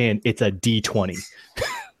understand it's a D20.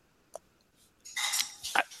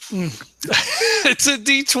 It's a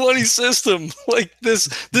D20 system. Like this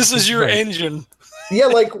is your engine. Yeah,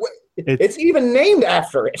 like it's even named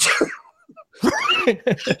after it.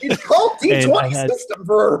 It's called D20 system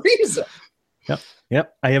for a reason.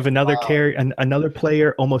 Yep. I have another another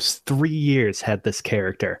player. Almost 3 years had this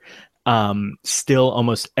character. Still,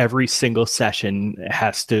 almost every single session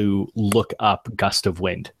has to look up gust of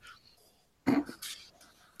wind.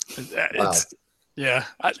 Yeah.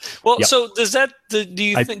 So does that? Do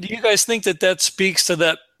you guys think that speaks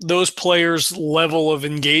to those players' level of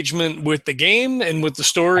engagement with the game and with the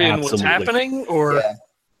story and what's happening? Or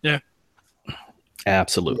yeah.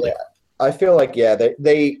 Absolutely. Yeah. I feel like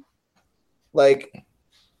they like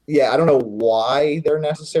I don't know why they're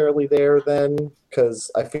necessarily there then,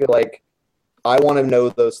 because I feel like I want to know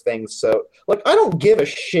those things. So like I don't give a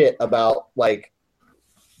shit about like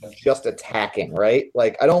just attacking, right?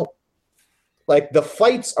 Like I don't like the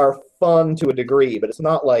fights are fun to a degree, but it's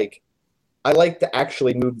not like I like to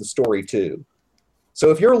actually move the story too.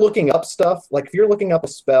 So if you're looking up stuff, like if you're looking up a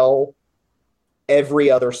spell,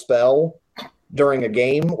 every other spell during a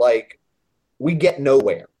game, like we get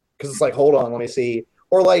nowhere because it's like, hold on, let me see.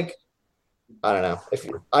 Or like, I don't know.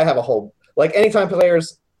 I have a whole, like anytime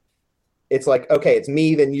players, it's like, okay, it's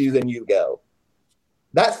me, then you go.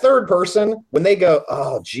 That third person, when they go,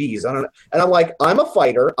 oh, geez, I don't know. And I'm like, I'm a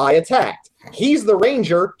fighter. I attacked. He's the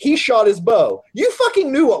ranger. He shot his bow. You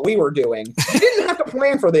fucking knew what we were doing. You didn't have to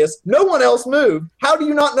plan for this. No one else moved. How do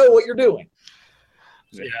you not know what you're doing?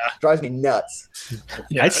 Yeah. It drives me nuts.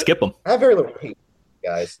 I skip them. I have very little patience,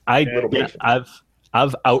 guys.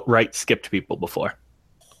 I've outright skipped people before.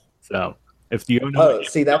 So if you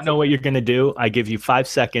don't know what you're going to do, I give you 5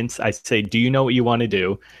 seconds. I say, do you know what you want to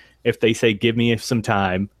do? If they say, give me some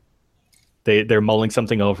time, they're mulling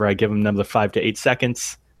something over. I give them another 5 to 8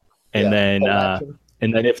 seconds. And then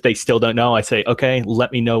if they still don't know, I say, okay,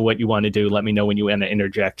 let me know what you want to do. Let me know when you want to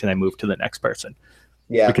interject, and I move to the next person.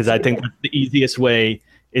 Yeah. Because I think that's the easiest way.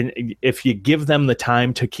 If you give them the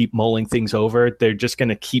time to keep mulling things over, they're just going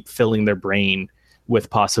to keep filling their brain with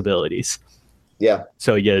possibilities. Yeah.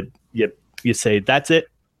 So you say, that's it.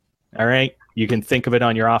 All right. You can think of it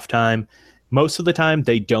on your off time. Most of the time,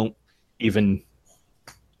 they don't even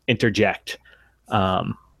interject.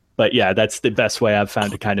 But yeah, that's the best way I've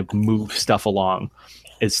found to kind of move stuff along,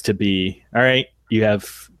 is to be, all right,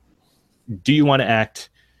 do you want to act?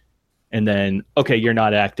 And then, okay, you're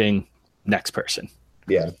not acting, next person.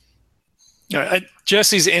 Yeah.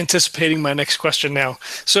 Jesse's anticipating my next question now.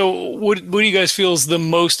 So what do you guys feel is the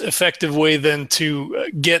most effective way then to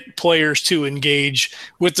get players to engage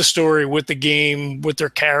with the story, with the game, with their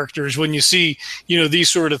characters when you see, these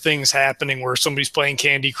sort of things happening where somebody's playing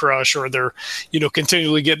Candy Crush or they're,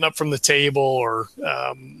 continually getting up from the table or,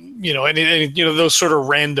 those sort of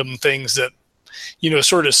random things that,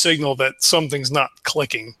 sort of signal that something's not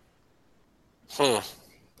clicking? I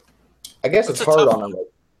guess it's hard on them.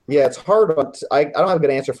 Yeah, it's hard. I don't have a good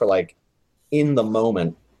answer for like in the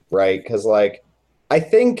moment, right? Because like I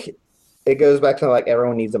think it goes back to like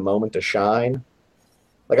everyone needs a moment to shine.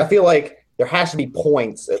 Like I feel like there has to be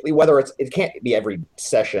points, whether it can't be every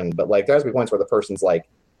session, but like there has to be points where the person's like,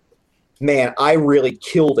 "Man, I really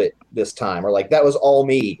killed it this time," or like that was all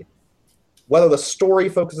me. Whether the story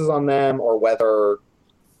focuses on them or whether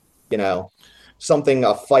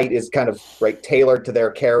a fight is kind of tailored to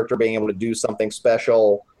their character being able to do something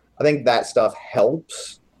special. I think that stuff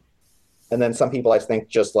helps. And then some people I think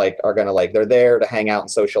just are going to they're there to hang out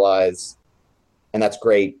and socialize, and that's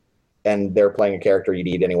great. And they're playing a character you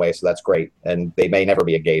need anyway, so that's great. And they may never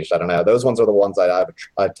be engaged. I don't know. Those ones are the ones I have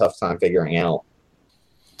a tough time figuring out.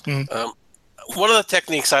 One of the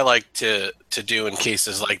techniques I like to do in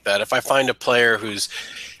cases like that, if I find a player who's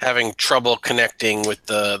having trouble connecting with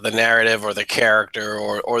the narrative or the character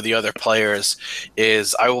or the other players,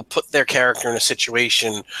 is I will put their character in a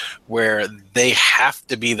situation where they have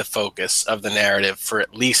to be the focus of the narrative for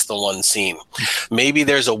at least the one scene. Maybe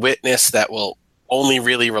there's a witness that will only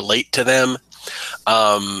really relate to them.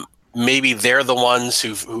 Maybe they're the ones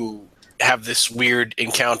who have this weird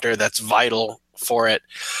encounter that's vital for it.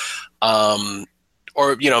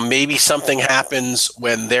 Or maybe something happens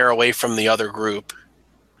when they're away from the other group,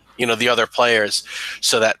 the other players,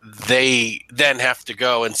 so that they then have to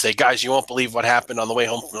go and say, guys, you won't believe what happened on the way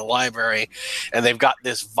home from the library. And they've got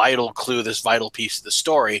this vital clue, this vital piece of the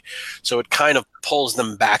story. So it kind of pulls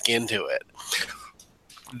them back into it.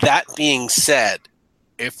 That being said,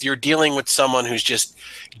 if you're dealing with someone who's just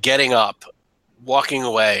getting up, walking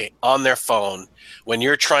away on their phone when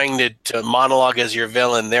you're trying to monologue as your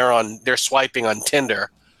villain. They're swiping on Tinder.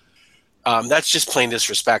 That's just plain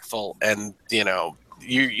disrespectful, and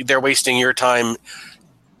they're wasting your time,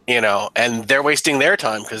 and they're wasting their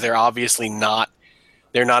time because they're obviously not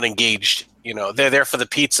engaged. They're there for the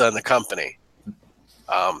pizza and the company,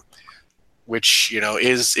 which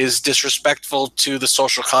is disrespectful to the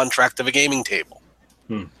social contract of a gaming table.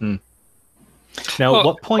 Mm-hmm. Now, at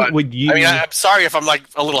what point would you? I mean, I'm sorry if I'm like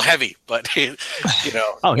a little heavy, but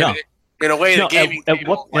oh no, in a way, the gaming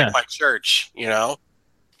table is like my church.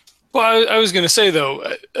 Well, I was going to say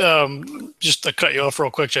though, just to cut you off real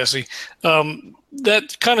quick, Jesse,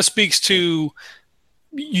 that kind of speaks to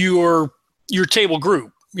your table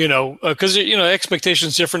group. Because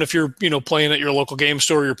expectations different if you're playing at your local game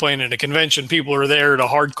store, you're playing at a convention. People are there at a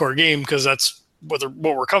hardcore game because that's what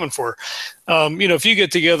we're coming for. If you get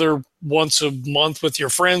together once a month with your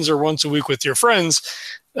friends or once a week with your friends,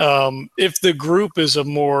 if the group is a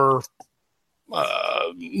more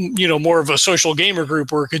more of a social gamer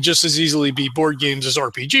group where it could just as easily be board games as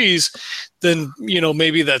RPGs, then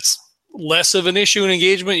maybe that's less of an issue in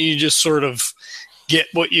engagement. You just sort of get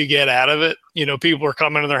what you get out of it. People are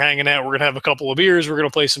coming and they're hanging out. We're gonna have a couple of beers. We're gonna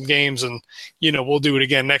play some games, and we'll do it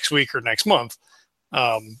again next week or next month.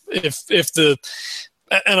 And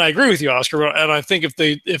I agree with you, Oscar. And I think if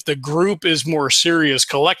the group is more serious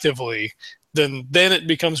collectively, then it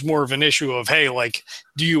becomes more of an issue of, hey, like,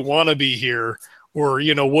 do you want to be here? Or,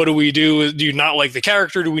 what do we do? Do you not like the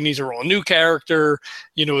character? Do we need to roll a new character?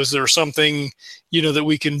 Is there something, that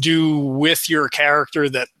we can do with your character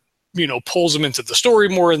that, pulls them into the story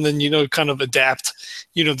more, and then, kind of adapt,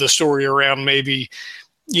 the story around maybe,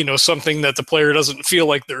 something that the player doesn't feel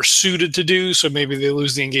like they're suited to do. So maybe they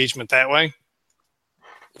lose the engagement that way.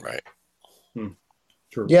 Right.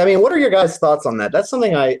 True. Yeah. I mean, what are your guys' thoughts on that? That's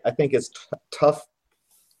something I think is tough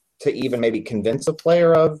to even maybe convince a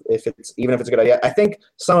player of, even if it's a good idea. I think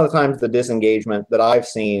some of the times the disengagement that I've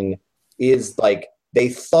seen is like they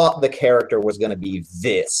thought the character was going to be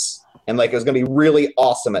this, and like it was going to be really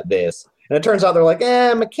awesome at this, and it turns out they're like,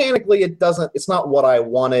 mechanically it's not what I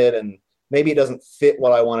wanted, and maybe it doesn't fit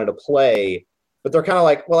what I wanted to play. But they're kind of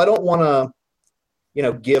like, well, I don't want to,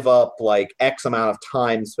 give up like X amount of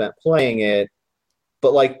time spent playing it.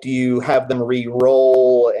 But like, do you have them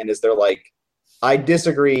re-roll? And is there like, I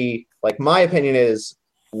disagree. Like, my opinion is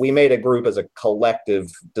we made a group as a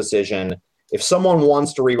collective decision. If someone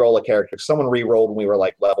wants to re-roll a character, someone re-rolled when we were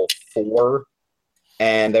like level 4,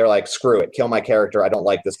 and they're like, screw it, kill my character. I don't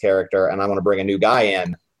like this character, and I want to bring a new guy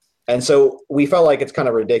in. And so we felt like it's kind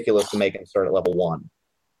of ridiculous to make him start at level 1.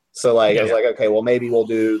 So like, I was like, okay, well, maybe we'll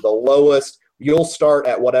do the lowest. You'll start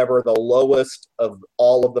at whatever the lowest of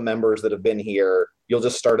all of the members that have been here. You'll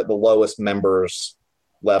just start at the lowest members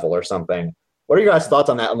level or something. What are your guys' thoughts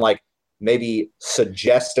on that? And like maybe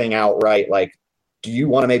suggesting outright, like, do you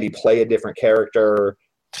want to maybe play a different character?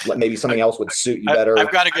 Maybe something else would suit you better.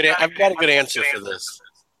 I've got a good answer for this.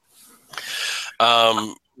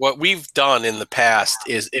 What we've done in the past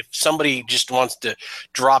is if somebody just wants to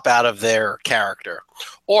drop out of their character,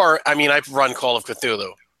 or I mean, I've run Call of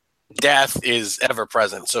Cthulhu. Death is ever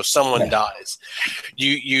present. So if someone dies,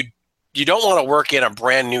 you don't want to work in a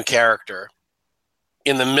brand new character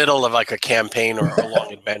in the middle of like a campaign or a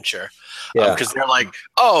long adventure. Because they're like,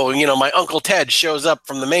 oh, my Uncle Ted shows up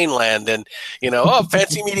from the mainland and, oh,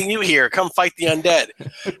 fancy meeting you here. Come fight the undead.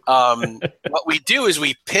 What we do is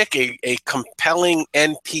we pick a compelling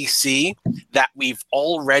NPC that we've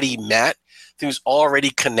already met, who's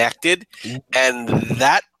already connected, and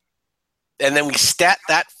then we stat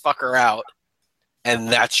that fucker out, and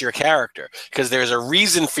that's your character. Because there's a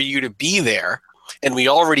reason for you to be there, and we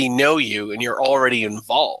already know you, and you're already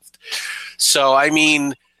involved. So, I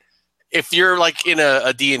mean, if you're like in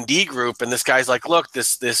a D&D group and this guy's like, look,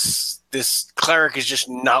 this cleric is just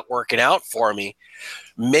not working out for me,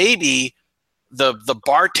 maybe the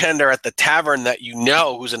bartender at the tavern that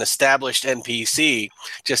who's an established NPC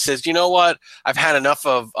just says, you know what, I've had enough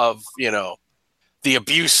of the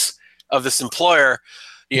abuse of this employer.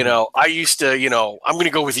 I used to, I'm going to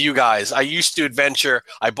go with you guys. I used to adventure.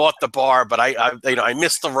 I bought the bar, but I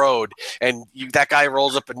missed the road. And that guy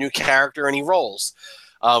rolls up a new character and he rolls.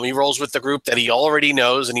 He rolls with the group that he already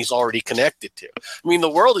knows and he's already connected to. I mean, the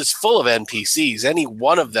world is full of NPCs. Any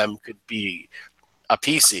one of them could be a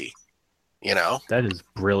PC, That is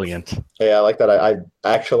brilliant. Yeah, I like that.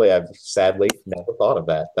 I've sadly never thought of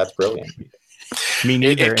that. That's brilliant. Me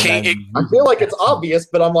neither. I feel like it's obvious,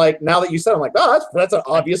 but I'm like, now that you said, I'm like, oh, that's an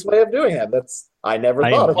obvious way of doing it. I never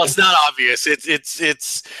thought of Well, it. it's not obvious.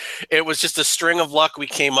 It was just a string of luck we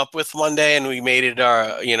came up with one day, and we made it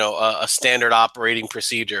a standard operating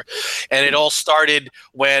procedure. And it all started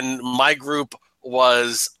when my group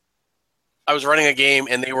I was running a game,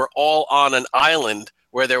 and they were all on an island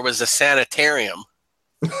where there was a sanitarium.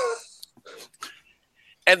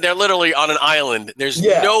 And they're literally on an island. There's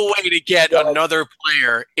no way to get another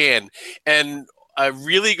player in. And a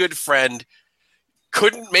really good friend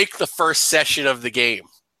couldn't make the first session of the game.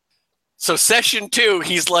 So session 2,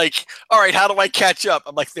 he's like, all right, how do I catch up?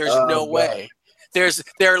 I'm like, there's no way.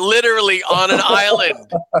 They're literally on an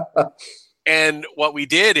island. And what we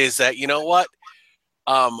did is that, you know what?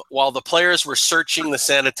 While the players were searching the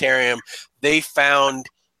sanitarium, they found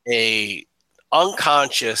a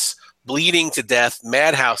unconscious, bleeding to death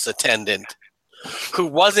madhouse attendant who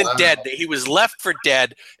wasn't dead. He was left for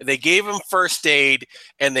dead. They gave him first aid,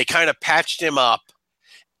 and they kind of patched him up.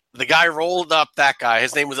 The guy rolled up that guy.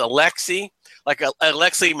 His name was Alexei,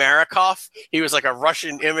 Alexei Marikov. He was like a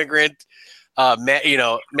Russian immigrant,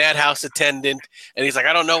 madhouse attendant. And he's like,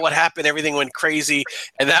 I don't know what happened. Everything went crazy.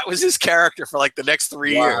 And that was his character for like the next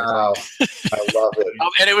 3 years. Wow. I love it.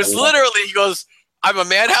 And it was literally, he goes, I'm a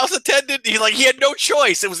madhouse attendant. He had no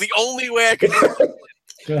choice. It was the only way I could do it.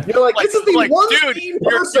 You're like, this is the one dude,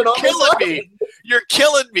 you're killing me. You're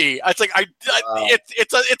killing me. It's like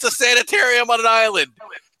it's a sanitarium on an island.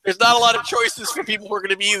 There's not a lot of choices for people who are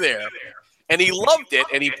going to be there. And he loved it,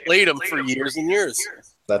 and he played them for years and years.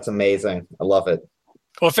 That's amazing. I love it.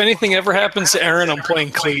 Well, if anything ever happens to Aaron, I'm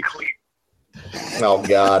playing Cleat. Oh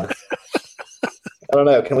God. I don't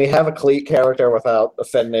know. Can we have a Cleat character without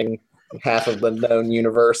offending half of the known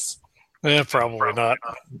universe? Yeah, probably not.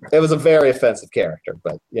 It was a very offensive character,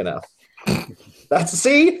 but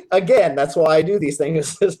that's why I do these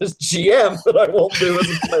things as GM that I won't do as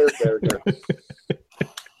a player character.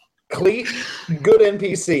 Cleat, good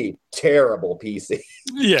NPC, terrible PC.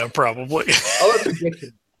 Yeah, probably. Other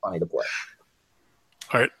predictions funny to play.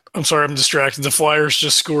 All right. I'm sorry, I'm distracted. The Flyers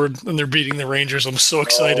just scored, and they're beating the Rangers. I'm so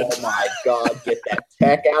excited. Oh, my God. Get that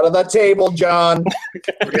tech out of the table, John.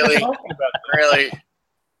 Really? Really?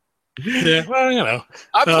 Yeah, well,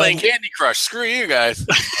 I'm playing Candy Crush. Screw you guys.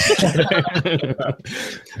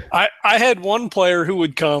 I had one player who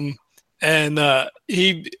would come, and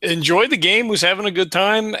he enjoyed the game, was having a good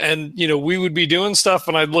time, and, we would be doing stuff,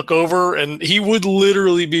 and I'd look over, and he would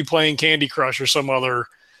literally be playing Candy Crush or some other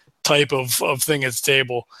type of thing at the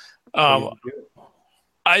table.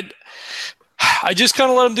 I just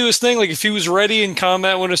kind of let him do his thing. Like if he was ready in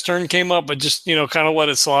combat when his turn came up, I just, kind of let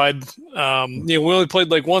it slide. We only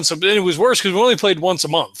played like once, and it was worse because we only played once a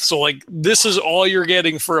month. So like, this is all you're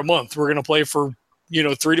getting for a month. We're going to play for,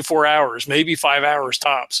 3 to 4 hours, maybe 5 hours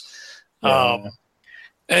tops. Yeah.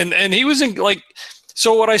 And he was in like,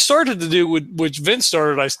 so what I started to do, which Vince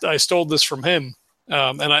started, I stole this from him.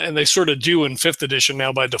 And they sort of do in 5th edition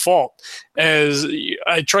now by default, as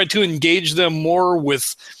I tried to engage them more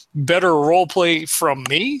with better role play from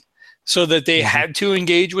me, so that they had to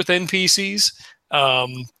engage with NPCs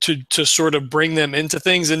to sort of bring them into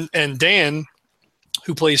things. And Dan,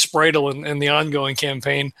 who plays Spritel in the ongoing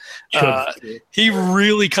campaign, he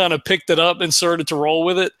really kind of picked it up and started to roll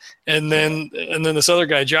with it. And then this other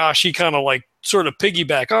guy, Josh, he kind of like sort of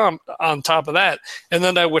piggyback on top of that. And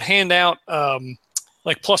then I would hand out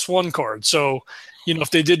like +1 cards. So, if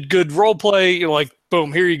they did good role play, like,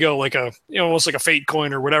 boom, here you go, like almost like a fate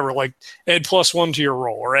coin or whatever, like add +1 to your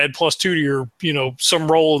roll or add +2 to your,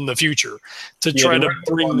 some roll in the future to try to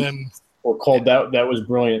bring them. Or called that was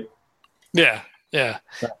brilliant. Yeah. Yeah.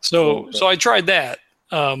 So I tried that.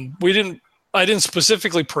 I didn't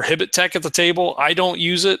specifically prohibit tech at the table. I don't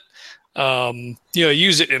use it.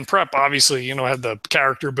 Use it in prep, obviously, I had the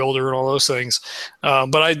character builder and all those things.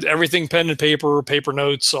 But everything pen and paper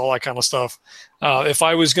notes, all that kind of stuff. If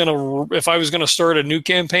I was gonna start a new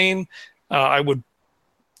campaign, I would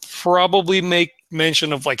probably make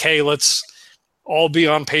mention of like, hey, let's all be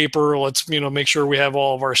on paper. Let's, make sure we have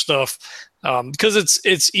all of our stuff. Because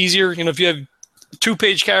it's easier, if you have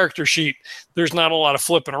 2-page character sheet, there's not a lot of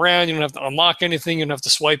flipping around. You don't have to unlock anything. You don't have to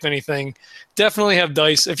swipe anything. Definitely have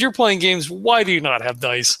dice. If you're playing games, why do you not have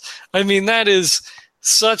dice? I mean, that is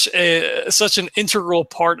such an integral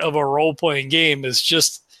part of a role-playing game, is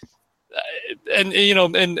just, and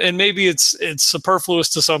maybe it's superfluous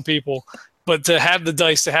to some people, but to have the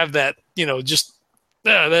dice, to have that,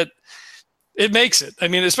 It makes it. I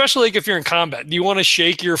mean, especially like if you're in combat, do you want to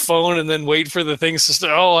shake your phone and then wait for the things to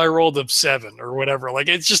start? Oh, I rolled a 7 or whatever. Like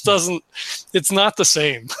it just doesn't. It's not the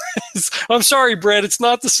same. I'm sorry, Brad. It's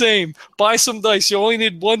not the same. Buy some dice. You only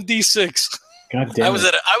need 1d6. God damn I was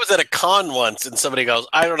at a con once, and somebody goes,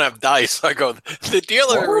 "I don't have dice." I go, "The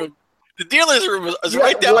dealer's room is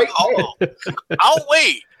right down the hall. I'll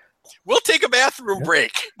wait. We'll take a bathroom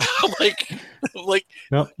break." I'm like,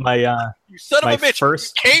 No, my you son my of a bitch!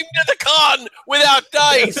 first- You came to the con without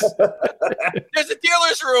dice. There's a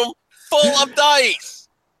dealer's room full of dice.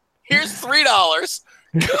 Here's $3.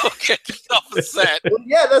 Go get yourself a set. Well,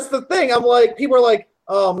 yeah, that's the thing. I'm like, people are like,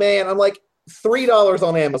 oh man, I'm like, $3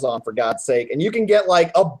 on Amazon for God's sake, and you can get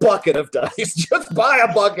like a bucket of dice. Just buy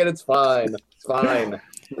a bucket. It's fine. It's fine.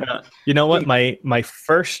 You know what? My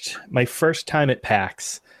first time at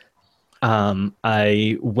PAX,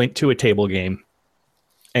 I went to a table game,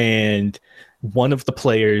 and one of the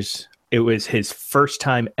players, it was his first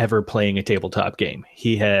time ever playing a tabletop game.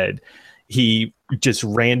 He just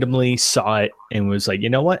randomly saw it and was like, you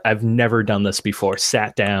know what? I've never done this before.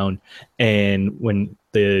 Sat down, and when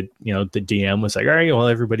the DM was like, all right, well,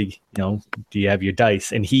 everybody, do you have your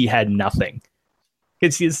dice? And he had nothing.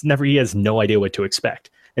 He has no idea what to expect.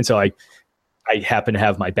 And so I happened to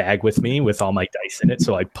have my bag with me with all my dice in it.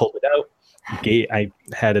 So I pulled it out. I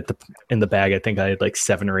had it in the bag. I think I had like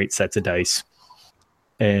 7 or 8 sets of dice.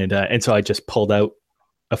 And so I just pulled out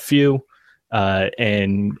a few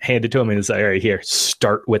and handed to him and was like, all right, here,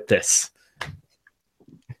 start with this.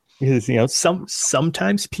 Because,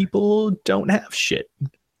 sometimes people don't have shit.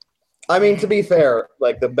 I mean, to be fair,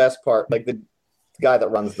 like the best part, like the guy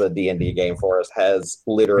that runs the D&D game for us has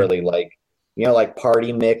literally like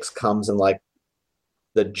Party Mix comes in like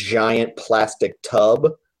the giant plastic tub.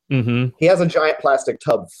 Mm-hmm. He has a giant plastic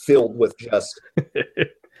tub filled with just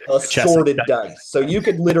assorted dice. So you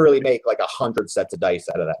could literally make like 100 sets of dice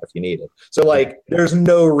out of that if you needed. So like, there's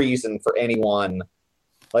no reason for anyone,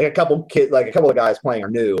 like a couple of guys playing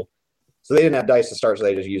are new. So they didn't have dice to start, so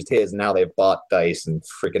they just used his. And now they've bought dice and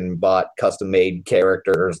freaking bought custom-made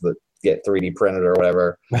characters that get 3D printed or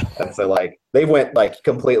whatever. And so like they went like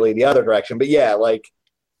completely the other direction. But yeah, like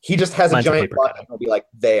he just has a giant bucket and he'll be like,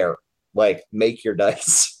 there, like make your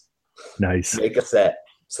dice. Nice. Make a set.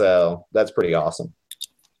 So that's pretty awesome.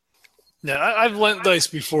 Yeah, I've lent dice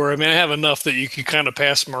before. I mean, I have enough that you can kind of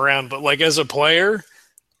pass them around. But like as a player,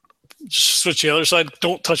 just switch the other side.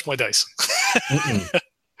 Don't touch my dice.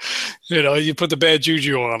 You put the bad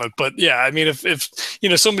juju on it. But yeah, I mean, if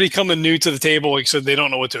somebody coming new to the table, like I said, they don't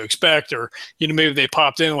know what to expect, or maybe they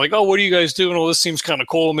popped in like, oh, what are you guys doing? Oh, this seems kind of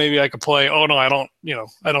cool. Maybe I could play. Oh no, I don't.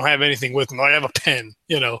 I don't have anything with me. I have a pen.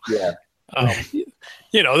 Yeah.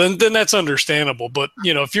 Then that's understandable. But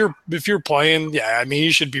if you're playing, yeah, I mean,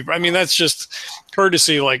 you should be. I mean, that's just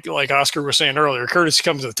courtesy. Like Oscar was saying earlier, courtesy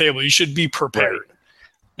comes to the table. You should be prepared.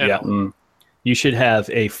 Right. Yeah. You should have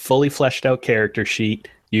a fully fleshed out character sheet.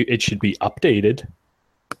 It should be updated.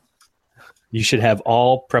 You should have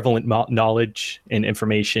all prevalent knowledge and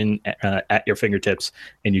information at your fingertips,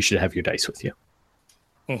 and you should have your dice with you.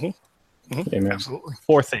 Mm-hmm. Mm-hmm. Amen. Absolutely.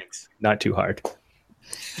 4 things, not too hard.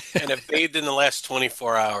 And have bathed in the last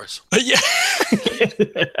 24 hours. Yeah.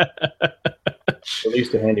 At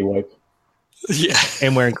least a handy wipe. Yeah.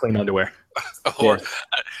 And wearing clean underwear. Or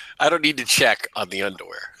I don't need to check on the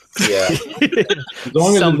underwear. Yeah.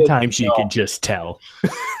 Sometimes you can just tell.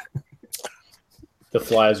 The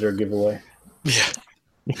flies are a giveaway. Yeah.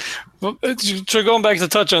 Well, so going back to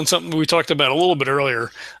touch on something we talked about a little bit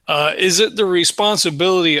earlier, is it the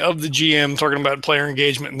responsibility of the GM, talking about player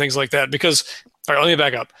engagement and things like that? Because, all right, let me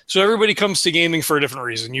back up. So everybody comes to gaming for a different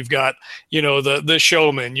reason. You've got, the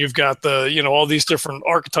showman. You've got all these different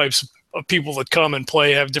archetypes of people that come and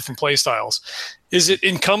play, have different play styles. Is it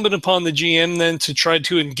incumbent upon the GM then to try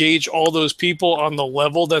to engage all those people on the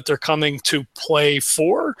level that they're coming to play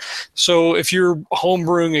for? So if you're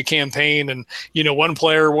homebrewing a campaign and, one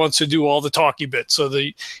player wants to do all the talky bits, so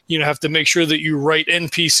that, have to make sure that you write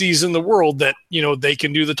NPCs in the world that, they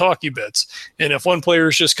can do the talky bits. And if one player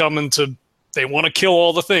is just coming to, they want to kill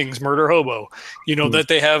all the things, murder hobo, that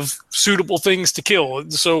they have suitable things to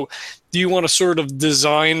kill. So do you want to sort of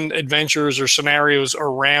design adventures or scenarios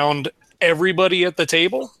around everybody at the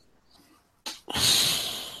table?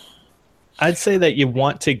 I'd say that you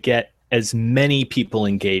want to get as many people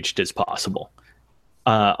engaged as possible.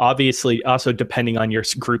 Obviously, also depending on your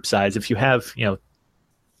group size, if you have,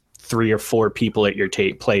 3 or 4 people at your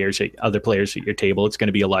other players at your table, it's going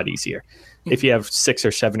to be a lot easier. If you have 6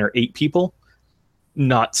 or 7 or 8 people,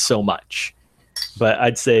 not so much. But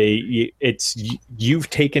I'd say you've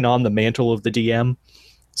taken on the mantle of the DM,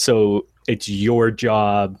 so it's your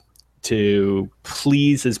job to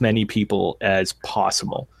please as many people as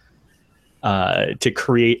possible, to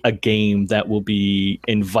create a game that will be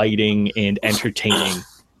inviting and entertaining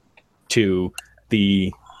to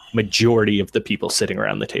the majority of the people sitting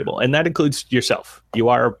around the table. And that includes yourself.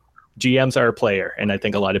 GMs are a player, and I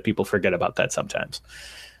think a lot of people forget about that sometimes.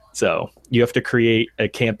 So you have to create a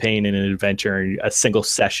campaign and an adventure, a single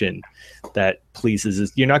session that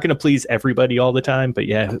pleases. You're not going to please everybody all the time, but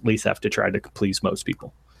you at least have to try to please most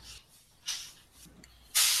people.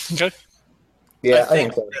 Okay. Yeah, I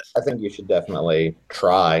think you should definitely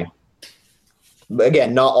try.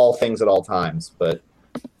 Again, not all things at all times, but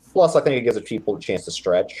plus I think it gives people a chance to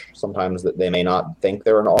stretch. Sometimes that they may not think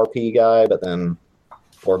they're an RP guy, but then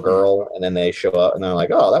or girl, and then they show up and they're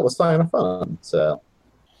like, "Oh, that was kind of fun." So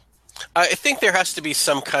I think there has to be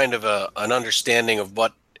some kind of an understanding of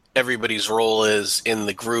what everybody's role is in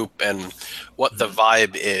the group and what the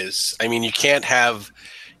vibe is. I mean, you can't have,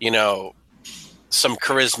 some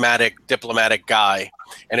charismatic diplomatic guy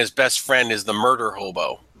and his best friend is the murder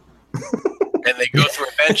hobo. And they go through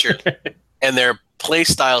adventure and their play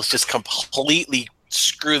styles just completely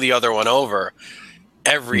screw the other one over.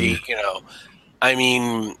 In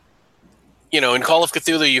Call of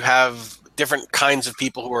Cthulhu, you have different kinds of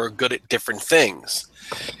people who are good at different things.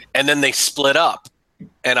 And then they split up.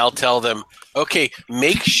 And I'll tell them, okay,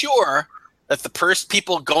 make sure that the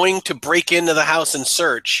people going to break into the house and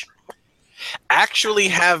search actually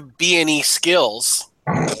have B&E skills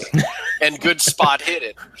and good spot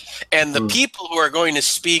hidden. And the people who are going to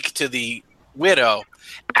speak to the widow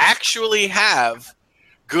actually have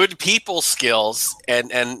good people skills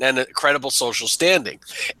and a credible social standing.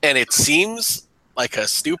 And it seems like a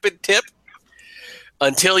stupid tip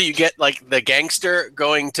until you get like the gangster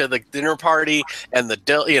going to the dinner party and the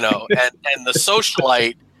and the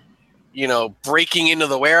socialite, breaking into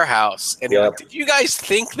the warehouse. And you're like, did you guys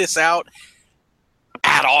think this out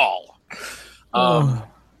at all?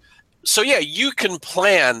 So yeah, you can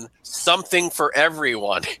plan something for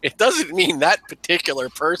everyone. It doesn't mean that particular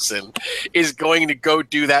person is going to go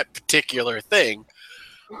do that particular thing.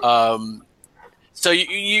 So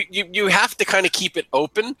you have to kind of keep it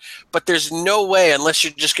open, but there's no way, unless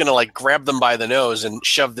you're just going to like grab them by the nose and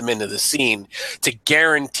shove them into the scene, to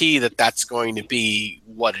guarantee that that's going to be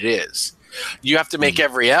what it is. You have to make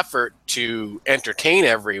every effort to entertain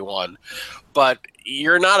everyone, but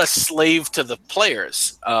you're not a slave to the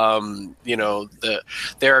players. There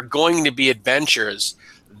are going to be adventures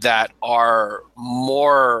that are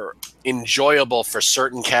more enjoyable for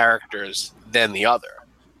certain characters than the other.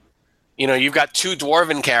 You've got two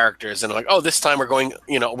dwarven characters, and like, oh, this time we're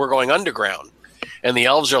going underground, and the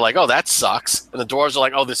elves are like, oh, that sucks, and the dwarves are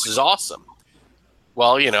like, oh, this is awesome.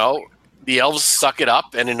 Well, the elves suck it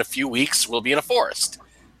up, and in a few weeks we'll be in a forest.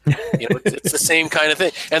 It's the same kind of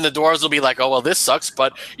thing. And the dwarves will be like, oh, well, this sucks,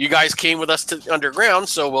 but you guys came with us to underground,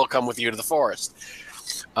 so we'll come with you to the forest.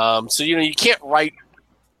 So you can't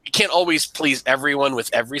always please everyone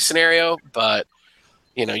with every scenario, but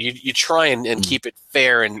you try and keep it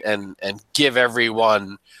fair and give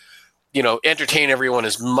everyone, entertain everyone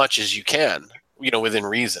as much as you can, within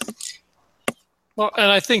reason. Well,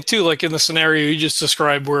 and I think too, like in the scenario you just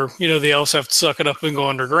described where, the elves have to suck it up and go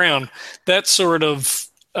underground, that sort of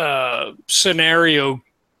scenario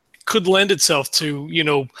could lend itself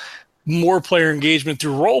to, more player engagement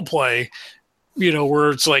through role play, where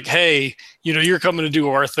it's like, hey, you're coming to do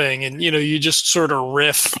our thing, and, you just sort of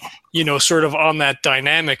riff, sort of on that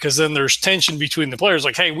dynamic, because then there's tension between the players,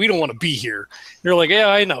 like, hey, we don't want to be here. You're like, yeah,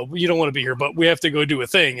 I know, you don't want to be here, but we have to go do a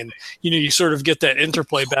thing. And, you sort of get that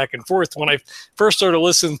interplay back and forth. When I first started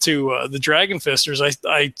listening to the Dragon Fisters,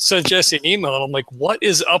 I sent Jesse an email, and I'm like, what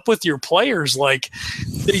is up with your players? Like,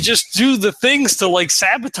 they just do the things to, like,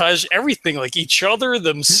 sabotage everything, like each other,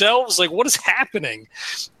 themselves. Like, what is happening?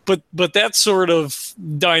 But that sort of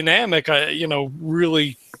dynamic,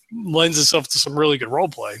 really lends itself to some really good role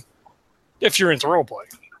play, if you're into role play.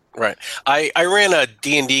 Right. I ran a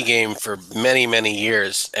D&D game for many, many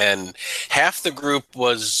years, and half the group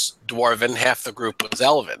was Dwarven, half the group was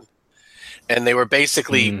Elven. And they were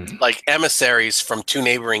basically like emissaries from two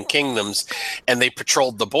neighboring kingdoms, and they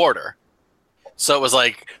patrolled the border. So it was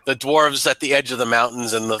like the dwarves at the edge of the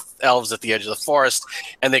mountains and the elves at the edge of the forest,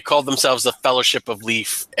 and they called themselves the Fellowship of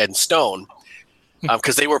Leaf and Stone,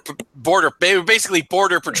 because they were basically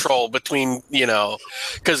border patrol between,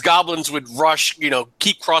 because goblins would rush,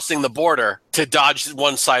 keep crossing the border to dodge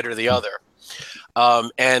one side or the other.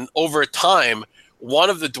 And over time, one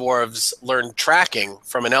of the dwarves learned tracking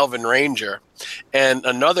from an elven ranger, and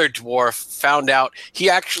another dwarf found out he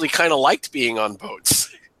actually kind of liked being on boats.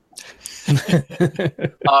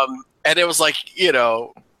 And it was like,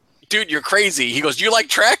 dude, you're crazy. He goes, you like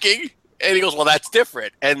tracking? And he goes, well, that's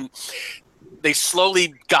different. And they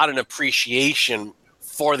slowly got an appreciation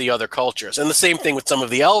for the other cultures. And the same thing with some of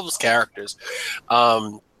the elves characters.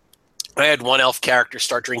 I had one elf character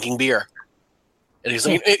start drinking beer. And he's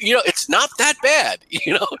like, it's not that bad.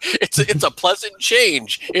 It's a pleasant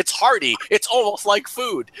change. It's hearty. It's almost like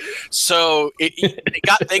food. So they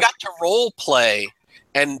got to role play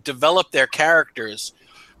and develop their characters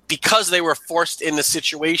because they were forced into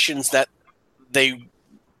situations that they,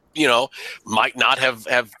 might not have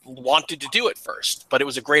wanted to do at first. But it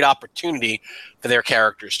was a great opportunity for their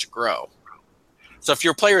characters to grow. So if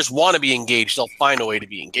your players want to be engaged, they'll find a way to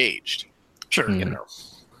be engaged. Sure. And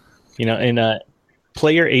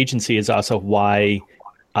player agency is also why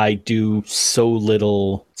I do so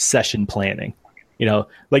little session planning.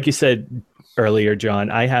 Like you said earlier,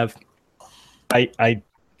 John, I am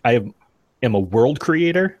a world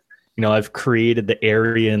creator. I've created the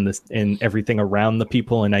area and everything around the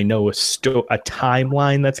people, and I know a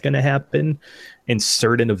timeline that's going to happen and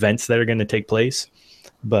certain events that are going to take place.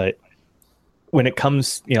 But when it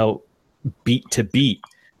comes, beat to beat,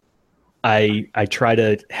 I try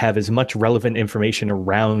to have as much relevant information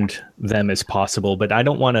around them as possible, but I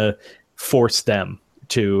don't want to force them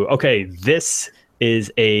to, okay, this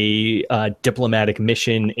is a diplomatic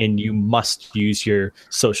mission and you must use your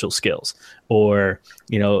social skills. Or,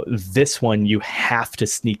 this one, you have to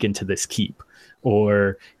sneak into this keep.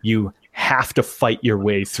 Or you have to fight your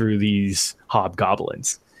way through these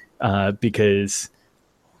hobgoblins. Because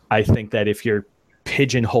I think that if you're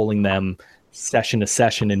pigeonholing them session to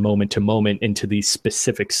session and moment to moment into these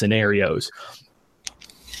specific scenarios,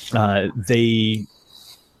 they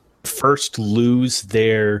first lose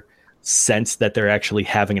their sense that they're actually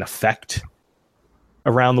having an effect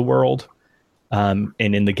around the world and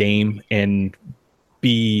in the game. And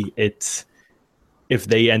B, if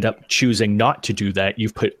they end up choosing not to do that,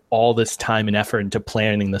 you've put all this time and effort into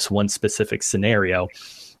planning this one specific scenario,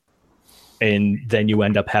 and then you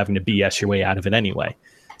end up having to BS your way out of it anyway.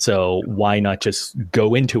 So why not just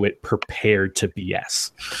go into it prepared to BS?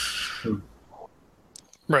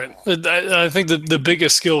 Right. I think the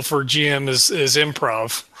biggest skill for GM is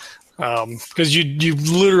improv, because you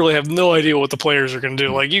literally have no idea what the players are going to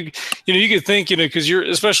do. Like you could think, because you're,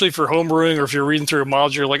 especially for homebrewing or if you're reading through a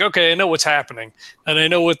module, you're like, okay, I know what's happening and I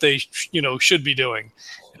know what they should be doing,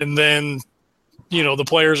 and then the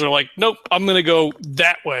players are like, nope, I'm going to go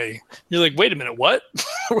that way. You're like, wait a minute, what?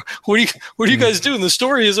 What are you guys doing? The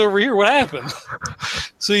story is over here. What happened?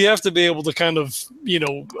 So you have to be able to kind of,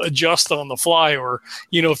 adjust on the fly, or,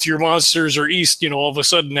 if your monsters are east, all of a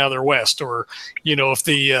sudden now they're west, or, if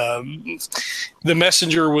the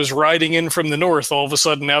messenger was riding in from the north, all of a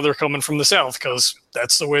sudden now they're coming from the south, because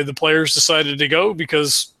that's the way the players decided to go,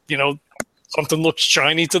 because, something looks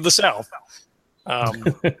shiny to the south.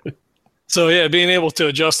 So yeah, being able to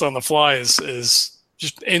adjust on the fly is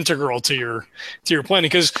just integral to your planning,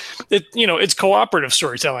 because it's cooperative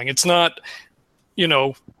storytelling. It's not,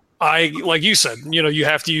 like you said, you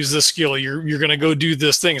have to use this skill. You're going to go do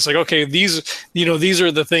this thing. It's like, okay, these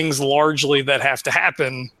are the things largely that have to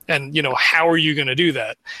happen, and how are you going to do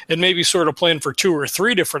that? And maybe sort of plan for 2 or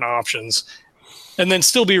 3 different options, and then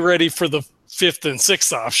still be ready for the 5th and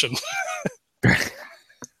 6th option.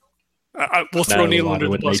 We'll throw Neil under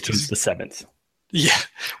the bus because the 7th. Yeah,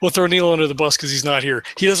 we'll throw Neil under the bus because he's not here.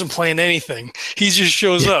 He doesn't plan anything. He just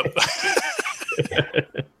shows up.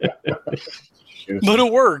 But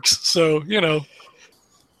it works. So yeah,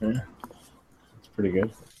 it's pretty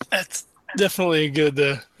good. That's definitely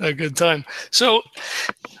a good time. So,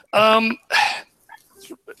 kind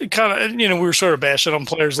of, we were sort of bashing on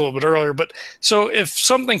players a little bit earlier, but so if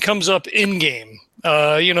something comes up in game,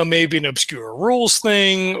 maybe an obscure rules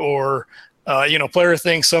thing, or player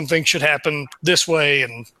thinks something should happen this way,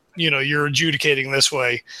 and you're adjudicating this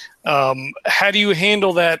way. How do you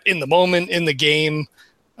handle that in the moment in the game?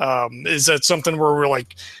 Is that something where we're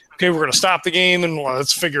like, okay, we're going to stop the game and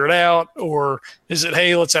let's figure it out, or is it,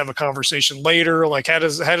 hey, let's have a conversation later? Like, how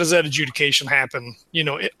does that adjudication happen?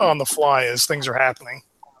 On the fly as things are happening.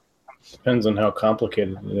 Depends on how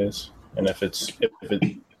complicated it is, and if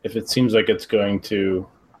it seems like it's going to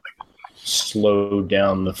slow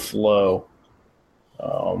down the flow,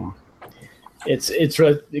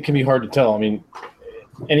 it can be hard to tell. I mean,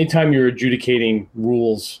 anytime you're adjudicating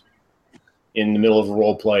rules in the middle of a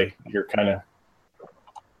role play, you're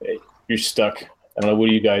stuck. I don't know. What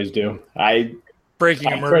do you guys do? I try to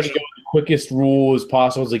go with the quickest rule as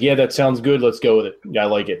possible. It's like, yeah, that sounds good. Let's go with it. Yeah, I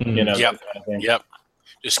like it. Yep. That kind of thing. Yep.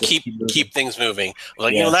 Just keep things moving.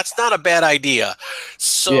 Like, that's not a bad idea.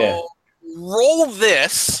 So roll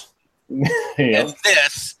this and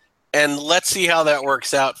this, and let's see how that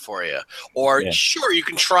works out for you. Or sure, you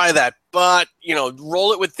can try that, but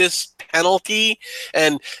roll it with this penalty.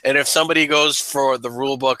 And if somebody goes for the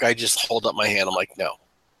rule book, I just hold up my hand. I'm like, no.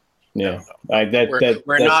 Yeah, no.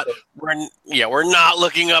 We're not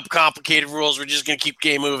looking up complicated rules. We're just gonna keep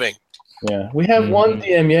game moving. Yeah, we have one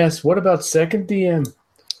DM. Yes. What about second DM?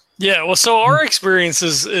 Yeah, well, so our experience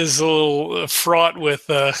is a little fraught with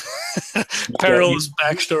perilous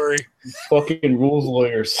backstory. Fucking rules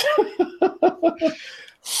lawyers.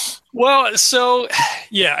 Well, so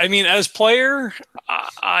yeah, I mean, as player,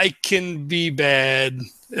 I can be bad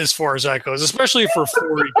as far as that goes, especially for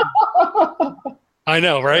 4E. I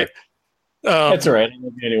know, right? That's all right.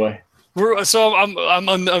 Anyway, so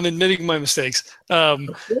I'm admitting my mistakes.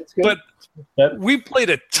 But we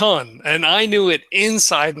played a ton, and I knew it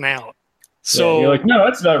inside and out. So you're like, no,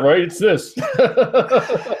 that's not right. It's this. but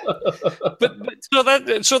so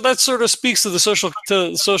that sort of speaks to the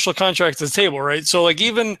social contract at the table, right? So like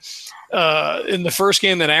even in the first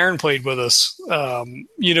game that Aaron played with us,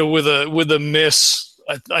 with a miss.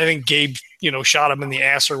 I think Gabe, shot him in the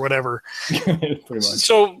ass or whatever. Pretty much.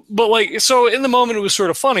 So in the moment it was sort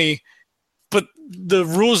of funny, but the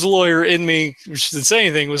rules lawyer in me, which didn't say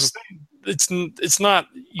anything, was it's not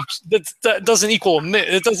that doesn't equal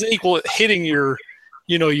it doesn't equal hitting your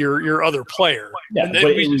other player. Yeah,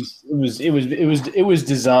 but it was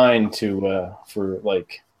designed for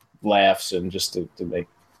like laughs and just to make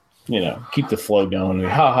keep the flow going.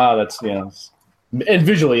 That's And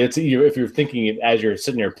visually, if you're thinking it as you're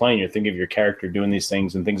sitting there playing, you're thinking of your character doing these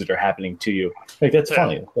things and things that are happening to you. Like that's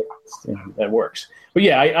funny. That works. But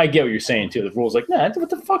yeah, I get what you're saying too. The rule's like, nah, what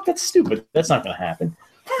the fuck? That's stupid. That's not going to happen.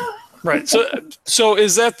 Right. So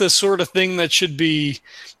is that the sort of thing that should be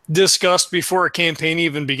discussed before a campaign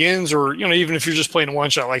even begins, or even if you're just playing a one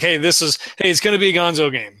shot, like, hey, it's going to be a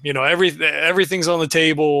Gonzo game. Everything's on the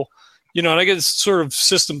table. And I guess it's sort of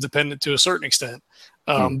system dependent to a certain extent.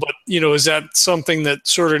 But is that something that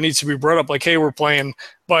sort of needs to be brought up? Like, hey, we're playing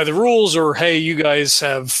by the rules, or hey, you guys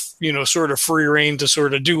have sort of free reign to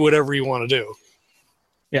sort of do whatever you want to do.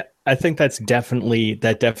 Yeah, I think that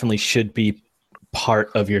definitely should be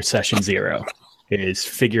part of your session 0 is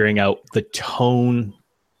figuring out the tone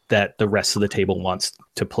that the rest of the table wants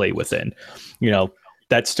to play within.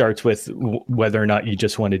 That starts with whether or not you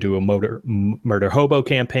just want to do a murder hobo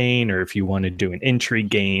campaign, or if you want to do an intrigue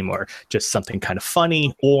game, or just something kind of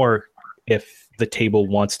funny, or if the table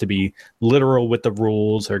wants to be literal with the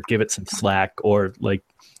rules or give it some slack, or like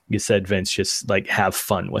you said, Vince, just like have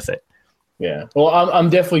fun with it. Yeah. Well, I'm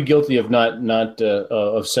definitely guilty of not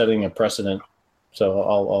of setting a precedent. So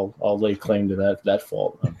I'll lay claim to that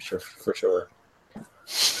fault. I'm sure for sure.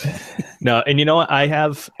 No, and what?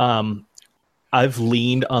 I've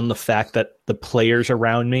leaned on the fact that the players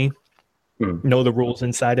around me know the rules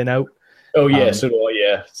inside and out. Oh yeah,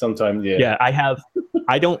 sometimes yeah. Yeah, I have.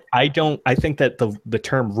 I think that the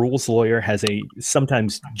term rules lawyer has a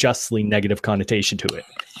sometimes justly negative connotation to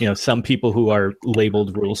it. Some people who are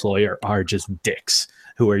labeled rules lawyer are just dicks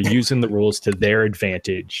who are using the rules to their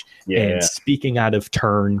advantage and speaking out of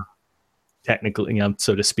turn, technically,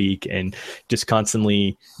 so to speak, and just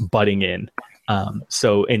constantly butting in.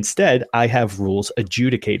 So instead, I have rules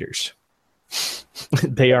adjudicators.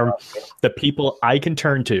 They are the people I can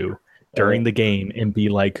turn to during the game and be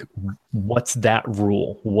like, what's that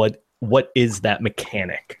rule? What is that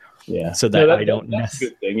mechanic? Yeah. So that I don't that's a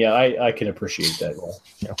good thing. Yeah, I can appreciate that role.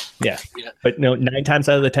 Yeah. But 9 times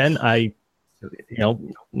out of the 10, I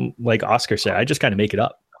like Oscar said, I just kind of make it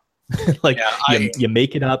up. You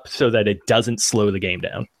make it up so that it doesn't slow the game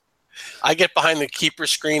down. I get behind the keeper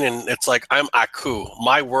screen and it's like, I'm Aku.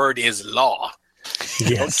 My word is law.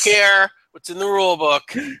 Yes. I don't care what's in the rule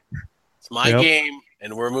book. It's my game,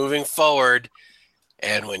 and we're moving forward.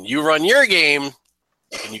 And when you run your game,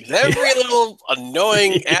 you can use every little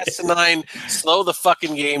annoying, asinine, slow the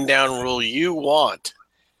fucking game down rule you want.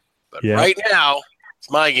 But right now, it's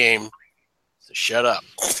my game, so shut up.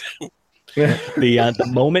 The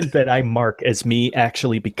moment that I mark as me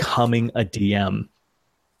actually becoming a DM,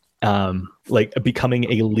 like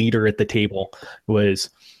becoming a leader at the table, was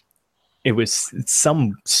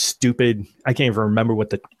some stupid, I can't even remember what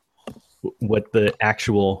the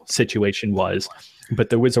actual situation was, but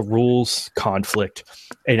there was a rules conflict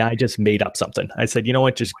and I just made up something. I said, you know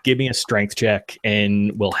what, just give me a strength check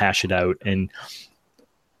and we'll hash it out. And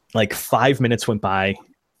like 5 minutes went by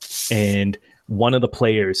and one of the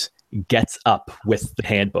players gets up with the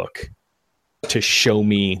handbook to show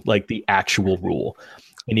me like the actual rule.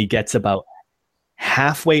 And he gets about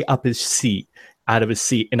halfway up out of his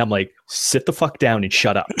seat. And I'm like, sit the fuck down and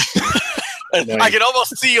shut up. And Nice. I can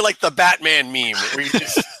almost see you like the Batman meme where you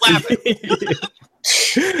just slap it.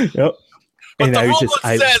 Yep. But And the I was rulebook just,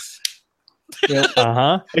 I, says,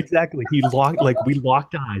 exactly. We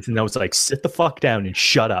locked eyes, and I was like, sit the fuck down and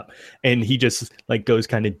shut up. And he just like goes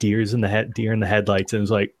kind of deer in the headlights, and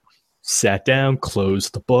was like, sat down,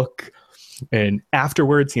 closed the book. And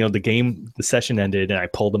afterwards, the session ended, and I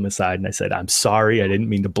pulled him aside and I said, I'm sorry. I didn't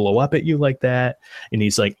mean to blow up at you like that. And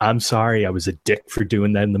he's like, I'm sorry. I was a dick for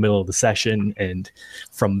doing that in the middle of the session. And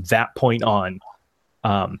from that point on,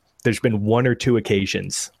 there's been one or two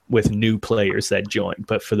occasions with new players that join,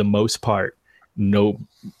 but for the most part, no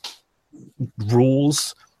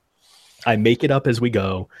rules. I make it up as we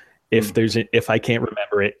go. If I can't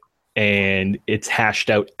remember it, and it's hashed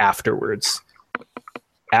out afterwards,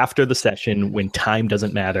 after the session, when time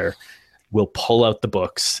doesn't matter, we'll pull out the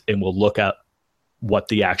books and we'll look up what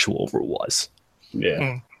the actual rule was.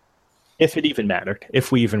 Yeah. If it even mattered,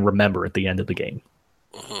 if we even remember at the end of the game.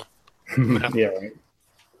 Yeah,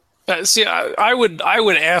 right. See, I would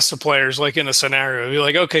ask the players, like in a scenario, be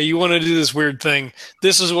like, okay, you want to do this weird thing.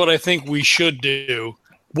 This is what I think we should do.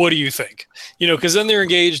 What do you think? Because then they're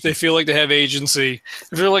engaged. They feel like they have agency.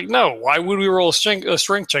 If you're like, no, why would we roll a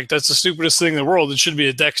strength check? That's the stupidest thing in the world. It should be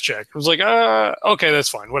a dex check. It was like, okay, that's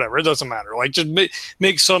fine. Whatever. It doesn't matter. Like, just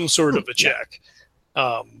make some sort of a check.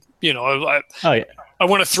 I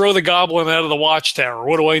want to throw the goblin out of the watchtower.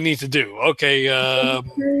 What do I need to do? Okay,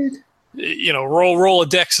 roll a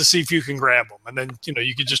dex to see if you can grab him, and then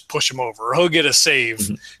you could just push him over, or he'll get a save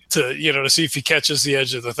to see if he catches the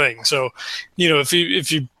edge of the thing. So, if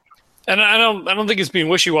you, and I don't think it's being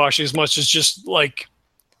wishy-washy as much as just like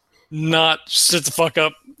not sit the fuck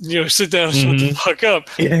up, sit down and shut the fuck up.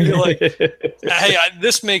 You're like, hey,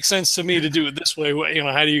 this makes sense to me to do it this way.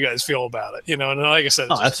 How do you guys feel about it? And like I said,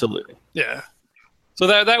 Absolutely. Yeah. So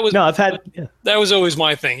that was that was always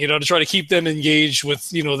my thing, to try to keep them engaged with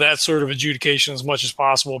that sort of adjudication as much as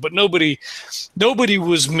possible. But nobody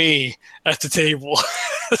was me at the table,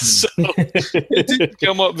 so it didn't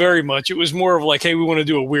come up very much. It was more of like, hey, we want to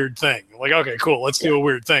do a weird thing. Like, okay, cool, let's do a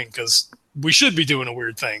weird thing because we should be doing a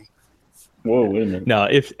weird thing. Whoa, wait a minute. No,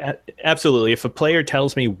 absolutely. If a player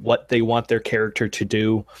tells me what they want their character to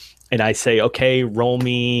do, and I say, okay, roll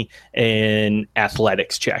me an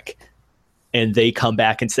athletics check, and they come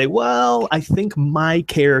back and say, well, I think my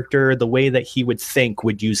character, the way that he would think,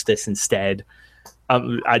 would use this instead.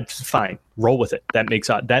 I'd fine, roll with it. That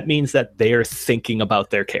means that they're thinking about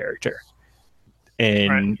their character,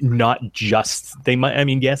 and not just they might. I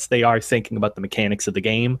mean, yes, they are thinking about the mechanics of the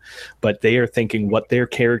game, but they are thinking what their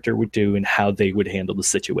character would do and how they would handle the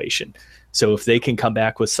situation. So if they can come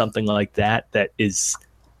back with something like that is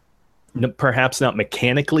perhaps not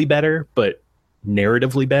mechanically better, but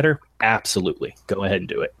narratively better, absolutely, go ahead and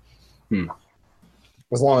do it.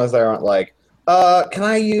 As long as they aren't like, can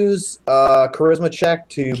I use a charisma check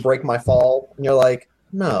to break my fall? And you're like,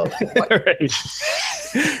 no. Right.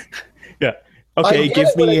 Yeah. Okay,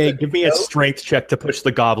 give me a strength check to push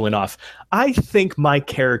the goblin off. I think my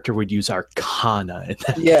character would use Arcana in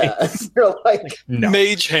that case. You're like, no.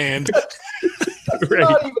 Mage hand. That's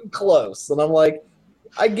not even close. And I'm like,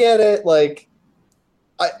 I get it. Like,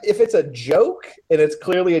 if it's a joke and it's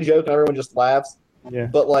clearly a joke and everyone just laughs,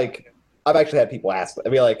 but like, I've actually had people ask,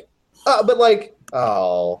 I'd be like,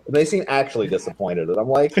 and they seem actually disappointed, and I'm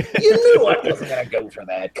like, you knew I wasn't gonna go for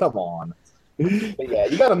that. Come on. But yeah,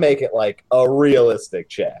 you got to make it like a realistic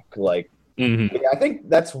check. Like, yeah, I think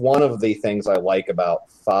that's one of the things I like about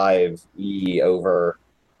 5e over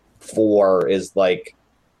 4 is like,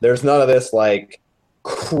 there's none of this like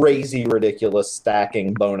crazy ridiculous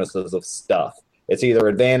stacking bonuses of stuff. It's either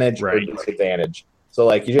advantage or disadvantage. So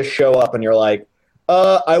like, you just show up and you're like,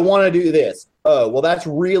 I want to do this. Oh, well, that's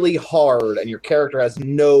really hard, and your character has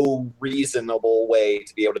no reasonable way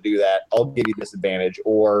to be able to do that. I'll give you disadvantage,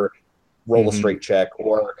 or roll a straight check,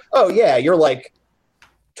 or, oh, yeah, you're, like,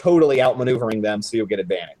 totally outmaneuvering them, so you'll get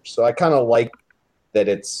advantage. So I kind of like that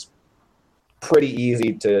it's pretty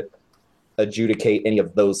easy to adjudicate any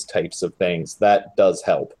of those types of things. That does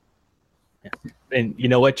help. And you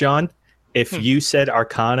know what, John? If you said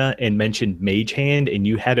Arcana and mentioned Mage Hand and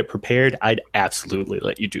you had it prepared, I'd absolutely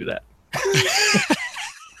let you do that.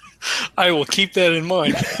 I will keep that in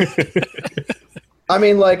mind. I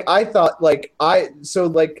mean, like, I thought, like,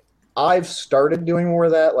 I've started doing more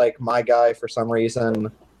of that. Like, my guy, for some reason,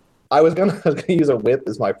 I was gonna use a whip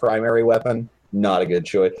as my primary weapon. Not a good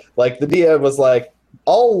choice. Like, the DM was like,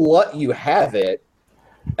 I'll let you have it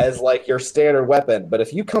as, like, your standard weapon, but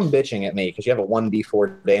if you come bitching at me because you have a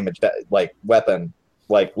 1d4 damage, like, weapon,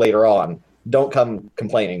 like, later on, don't come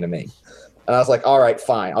complaining to me. And I was like, all right,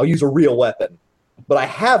 fine, I'll use a real weapon. But I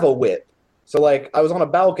have a whip, So like I was on a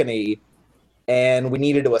balcony and we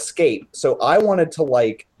needed to escape. So I wanted to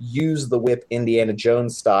like use the whip Indiana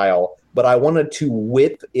Jones style, but I wanted to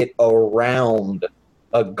whip it around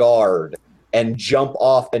a guard and jump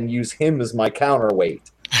off and use him as my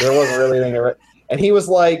counterweight. There wasn't really anything. And he was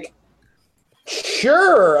like,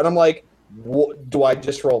 sure. And I'm like, do I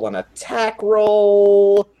just roll an attack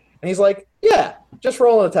roll? And he's like, yeah, just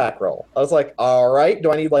roll an attack roll. I was like, all right.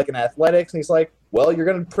 Do I need like an athletics? And he's like, well, you're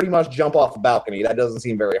going to pretty much jump off a balcony. That doesn't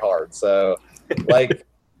seem very hard. So like,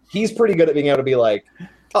 he's pretty good at being able to be like,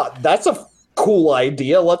 oh, that's a cool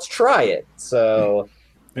idea. Let's try it. So,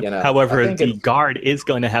 you know. However, the guard is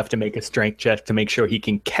going to have to make a strength check to make sure he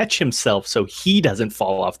can catch himself so he doesn't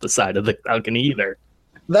fall off the side of the balcony either.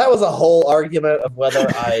 That was a whole argument of whether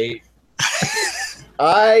I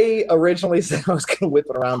originally said I was going to whip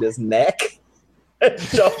it around his neck and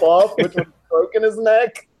jump off, which would have broken his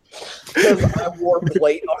neck because I wore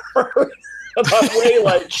plate armor. I weigh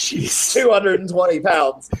like 220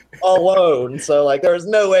 pounds alone. So like there was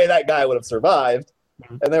no way that guy would have survived.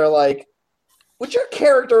 And they were like, would your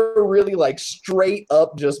character really like straight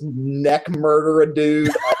up just neck murder a dude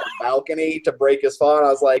off a balcony to break his fall? And I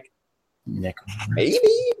was like, maybe?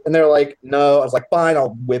 And they're like, no. I was like, fine,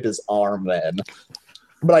 I'll whip his arm then.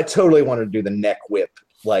 But I totally wanted to do the neck whip,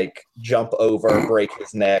 like jump over, break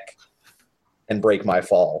his neck, and break my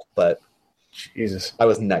fall. But Jesus, I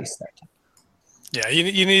was nice that time. Yeah,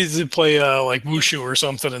 you needed to play like Wushu or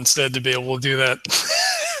something instead to be able to do that.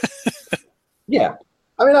 Yeah.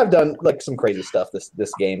 I mean, I've done like some crazy stuff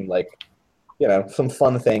this game, like, you know, some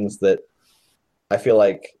fun things that I feel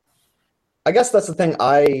like, I guess that's the thing,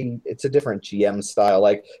 it's a different GM style.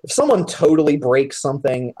 Like, if someone totally breaks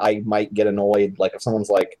something, I might get annoyed. Like, if someone's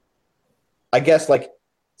like, I guess, like,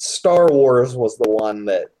 Star Wars was the one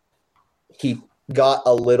that he got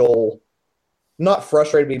a little, not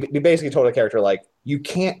frustrated, he basically told a character, like, you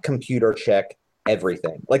can't computer check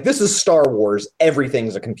everything. Like, this is Star Wars,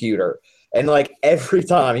 everything's a computer. And, like, every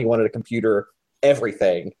time he wanted to computer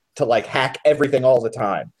everything to, like, hack everything all the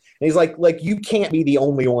time. And he's like, you can't be the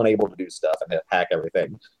only one able to do stuff and hack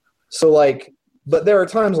everything. So, like, but there are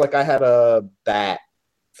times, like, I had a bat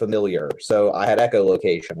familiar. So I had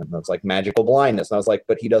echolocation, and it's like magical blindness. And I was like,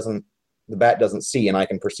 but the bat doesn't see, and I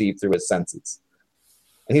can perceive through his senses.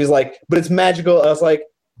 And he was like, but it's magical. I was like,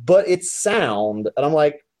 but it's sound. And I'm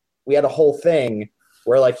like, we had a whole thing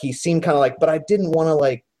where, like, he seemed kind of like, but I didn't want to,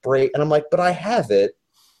 like, break. And I'm like, but I have it.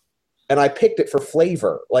 And I picked it for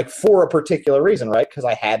flavor, like, for a particular reason, right? Because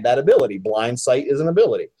I had that ability. Blind sight is an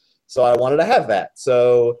ability. So I wanted to have that.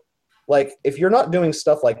 So, like, if you're not doing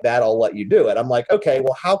stuff like that, I'll let you do it. I'm like, okay,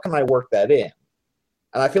 well, how can I work that in?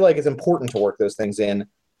 And I feel like it's important to work those things in,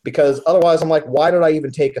 because otherwise I'm like, why did I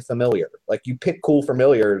even take a familiar? Like, you pick cool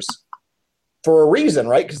familiars for a reason,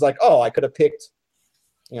 right? Because, like, oh, I could have picked,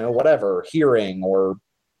 you know, whatever, hearing, or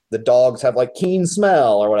the dogs have, like, keen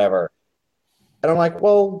smell or whatever. And I'm like,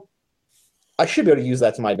 well, I should be able to use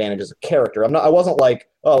that to my advantage as a character. I wasn't like,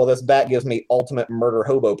 oh, well, this bat gives me ultimate murder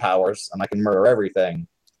hobo powers and I can murder everything.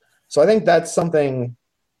 So I think that's something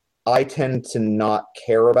I tend to not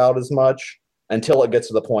care about as much until it gets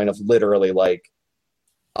to the point of literally, like,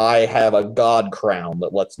 I have a god crown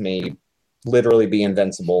that lets me literally be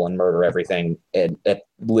invincible and murder everything at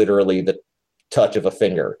literally the touch of a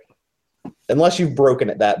finger. Unless you've broken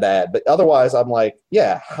it that bad. But otherwise, I'm like,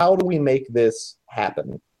 yeah, how do we make this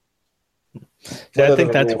happen? I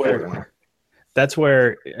think that's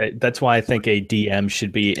why I think a DM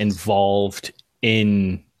should be involved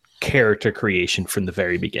in character creation from the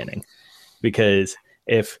very beginning. Because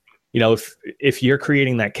if you're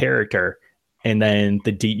creating that character and then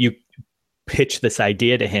you pitch this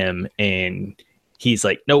idea to him and he's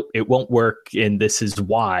like, nope, it won't work, and this is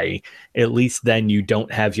why, at least then you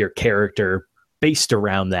don't have your character based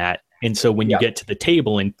around that. And so when you get to the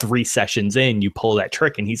table and 3 sessions in, you pull that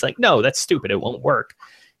trick and he's like, no, that's stupid, it won't work.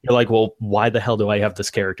 You're like, well, why the hell do I have this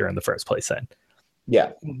character in the first place then?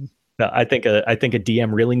 Yeah. I think a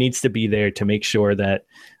DM really needs to be there to make sure that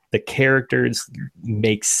the characters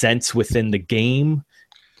make sense within the game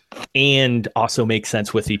and also make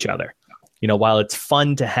sense with each other. You know, while it's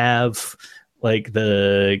fun to have like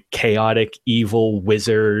the chaotic evil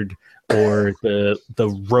wizard or the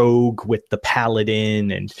rogue with the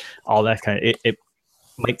paladin and all that kind of, it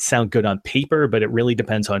might sound good on paper, but it really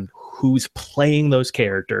depends on who's playing those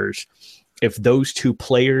characters. If those 2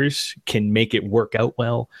 players can make it work out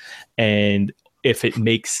well, and if it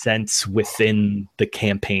makes sense within the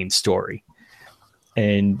campaign story.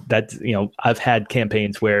 And that's, you know, I've had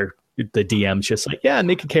campaigns where the DM's just like, yeah,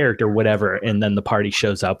 make a character, whatever, and then the party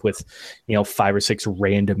shows up with 5 or 6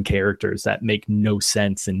 random characters that make no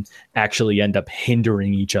sense and actually end up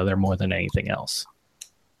hindering each other more than anything else.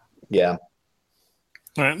 Yeah.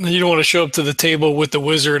 All right. You don't want to show up to the table with the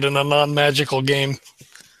wizard in a non-magical game.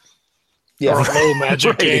 Yeah. Or a low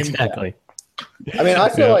magic game. Exactly. I mean, I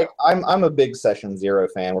feel like I'm a big Session Zero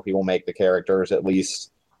fan where people make the characters at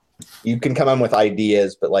least. You can come in with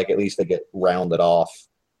ideas, but like at least they get rounded off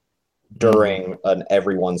during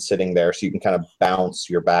everyone sitting there, so you can kind of bounce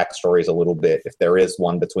your backstories a little bit if there is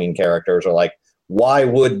one between characters, or like, why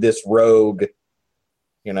would this rogue,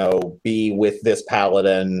 be with this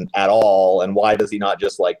paladin at all, and why does he not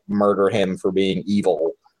just like murder him for being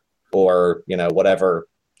evil, or whatever,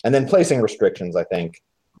 and then placing restrictions. I think,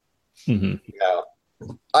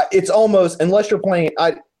 it's almost, unless you're playing.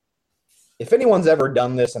 If anyone's ever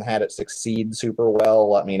done this and had it succeed super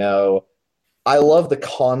well, let me know. I love the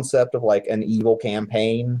concept of like an evil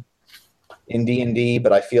campaign in D&D,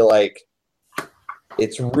 but I feel like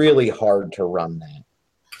it's really hard to run that.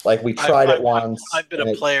 Like we tried it once. I've been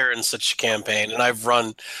a player in such a campaign, and I've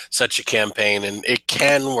run such a campaign, and it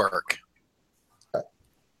can work.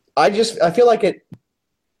 I feel like it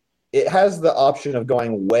has the option of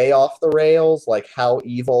going way off the rails, like how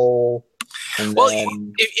evil. And well,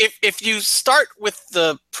 then, if you start with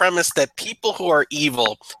the premise that people who are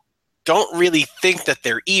evil don't really think that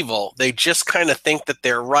they're evil, they just kind of think that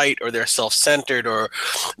they're right, or they're self-centered, or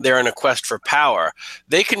they're in a quest for power,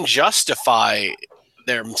 they can justify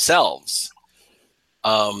themselves.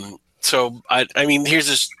 So I mean, here's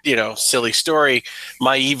this silly story.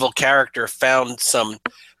 My evil character found some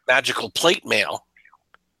magical plate mail,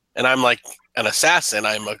 and I'm like an assassin.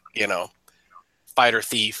 I'm a fighter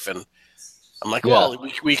thief, and I'm like, well,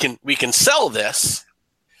 we can sell this.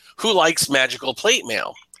 Who likes magical plate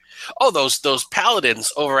mail? Oh, those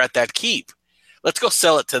paladins over at that keep. Let's go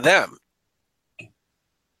sell it to them.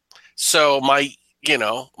 So my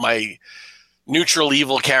neutral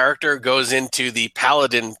evil character goes into the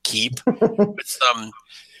paladin keep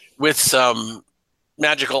with some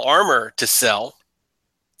magical armor to sell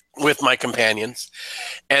with my companions,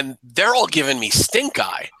 and they're all giving me stink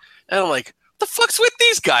eye, and I'm like, the fuck's with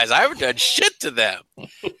these guys? I haven't done shit to them.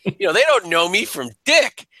 They don't know me from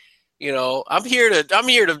dick. I'm here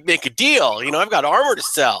to make a deal. I've got armor to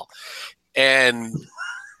sell, and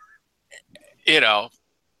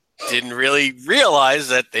didn't really realize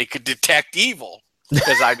that they could detect evil,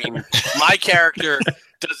 because I mean, my character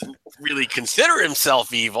doesn't really consider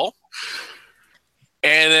himself evil,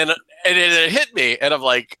 and then it hit me, and I'm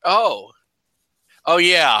like, oh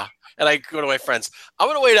yeah. And I go to my friends, I'm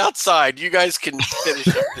going to wait outside. You guys can finish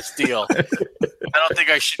up this deal. I don't think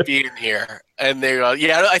I should be in here. And they go,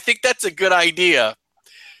 yeah, I think that's a good idea.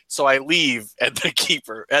 So I leave, and the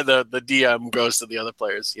keeper and the DM goes to the other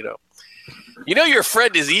players, your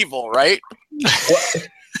friend is evil, right?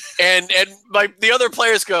 and the other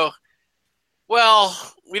players go, well,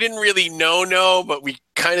 we didn't really know, but we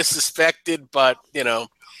kind of suspected, but,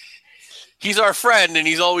 he's our friend, and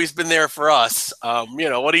he's always been there for us.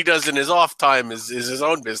 What he does in his off time is his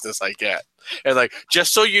own business, I get. And like,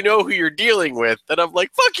 just so you know who you're dealing with. And I'm like,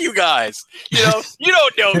 fuck you guys. You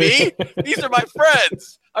don't know me. These are my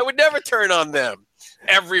friends. I would never turn on them.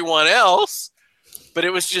 Everyone else. But it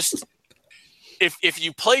was just, if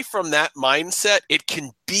you play from that mindset, it can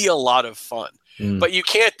be a lot of fun. But you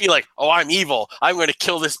can't be like, oh, I'm evil. I'm going to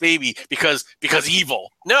kill this baby because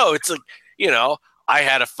evil. No, it's like, I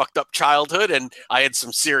had a fucked up childhood, and I had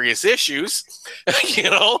some serious issues,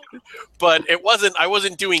 but I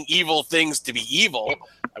wasn't doing evil things to be evil.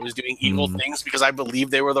 I was doing evil things because I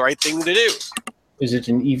believed they were the right thing to do. Is it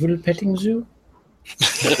an evil petting zoo?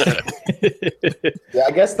 Yeah,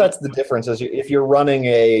 I guess that's the difference. Is if you're running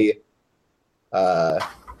if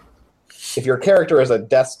your character is a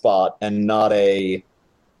despot and not a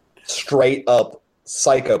straight up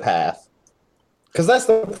psychopath, because that's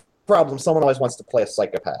the problem. Someone always wants to play a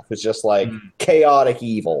psychopath who's just like chaotic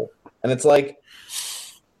evil, and it's like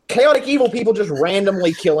chaotic evil people just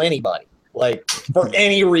randomly kill anybody, like for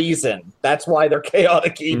any reason. That's why they're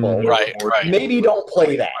chaotic evil. Right. Maybe don't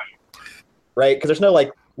play that, right? Because there's no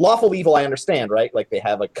like lawful evil. I understand, right? Like they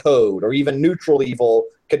have a code, or even neutral evil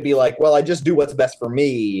could be like, well, I just do what's best for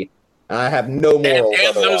me, and I have no morals.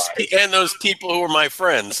 And those people who are my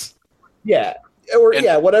friends. Yeah. Or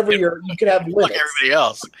whatever you can have limits. Like everybody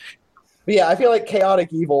else. But yeah, I feel like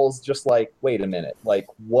chaotic evil is just like, wait a minute, like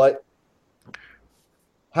what?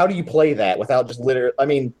 How do you play that without just literally? I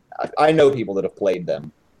mean, I know people that have played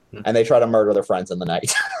them, and they try to murder their friends in the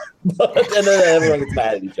night, and then everyone gets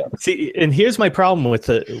mad at each other. See, and here's my problem with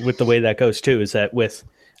the way that goes too, is that with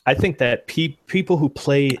I think that people who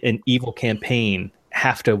play an evil campaign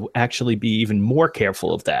have to actually be even more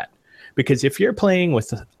careful of that. Because if you're playing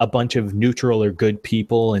with a bunch of neutral or good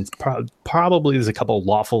people, and probably there's a couple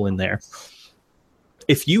lawful in there,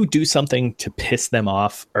 if you do something to piss them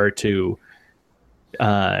off or to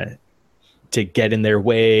get in their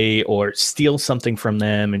way or steal something from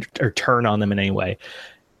them or turn on them in any way,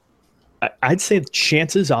 I'd say the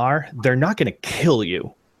chances are they're not going to kill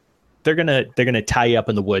you. They're gonna tie you up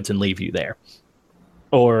in the woods and leave you there,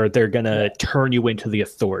 or they're gonna turn you into the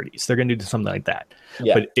authorities. They're gonna do something like that.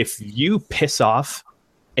 Yeah. But if you piss off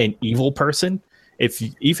an evil person,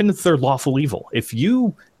 even if they're lawful evil, if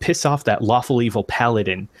you piss off that lawful evil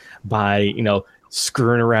paladin by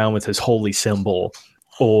screwing around with his holy symbol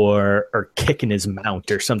or kicking his mount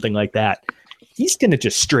or something like that, he's gonna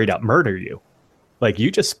just straight up murder you. Like, you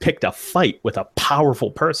just picked a fight with a powerful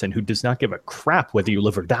person who does not give a crap whether you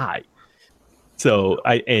live or die.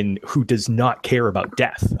 And who does not care about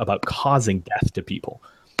death, about causing death to people.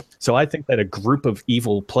 So I think that a group of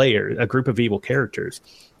evil characters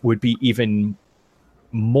would be even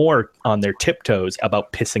more on their tiptoes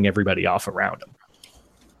about pissing everybody off around them.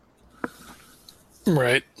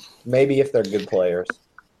 Right. Maybe if they're good players.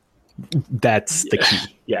 That's the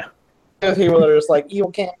key. Yeah. People that are just like, evil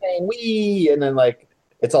campaign, wee, and then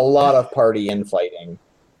it's a lot of party infighting.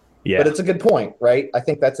 Yeah. But it's a good point, right? I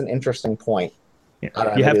think that's an interesting point.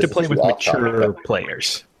 Yeah. You have to play with mature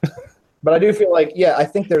players. But I do feel like, I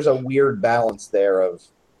think there's a weird balance there of,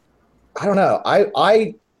 I don't know.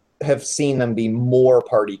 I have seen them be more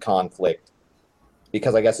party conflict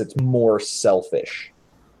because I guess it's more selfish.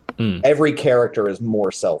 Every character is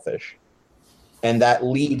more selfish. And that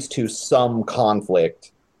leads to some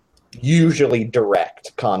conflict, usually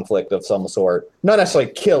direct conflict of some sort. Not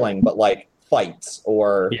necessarily killing, but fights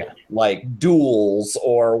or duels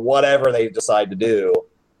or whatever they decide to do,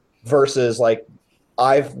 versus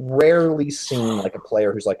I've rarely seen a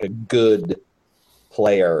player who's a good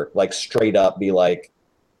player straight up be like,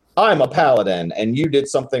 I'm a paladin and you did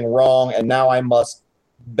something wrong and now I must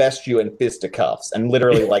best you in fisticuffs and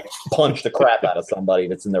literally punch the crap out of somebody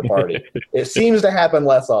that's in their party. It seems to happen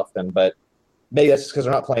less often, but maybe that's just because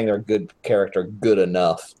they're not playing their good character good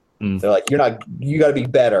enough. They're like, you got to be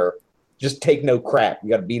better. Just take no crap.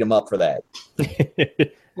 You got to beat him up for that.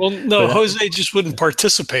 Well, no, Jose just wouldn't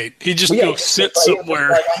participate. He'd just go sit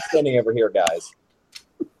somewhere. I'm standing over here, guys.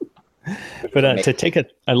 But to take a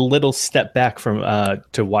little step back from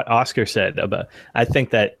to what Oscar said about, I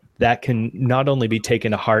think that can not only be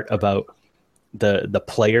taken to heart about the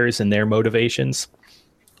players and their motivations.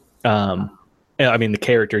 I mean, the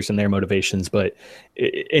characters and their motivations, but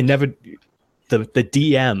the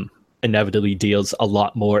DM inevitably deals a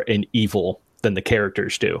lot more in evil than the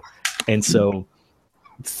characters do. And so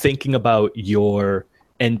thinking about your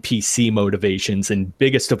NPC motivations and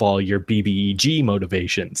biggest of all, your BBEG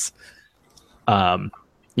motivations,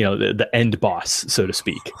 the end boss, so to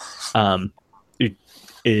speak,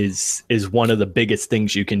 is one of the biggest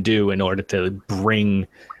things you can do in order to bring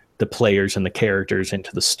the players and the characters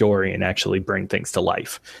into the story and actually bring things to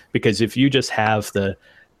life. Because if you just have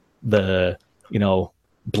the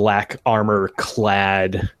black armor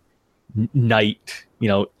clad knight,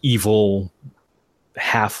 evil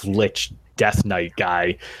half lich death knight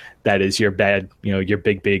guy that is your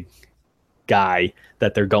big guy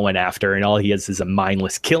that they're going after, and all he is a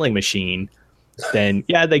mindless killing machine, then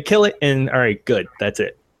they kill it and all right, good, that's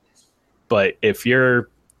it. But if your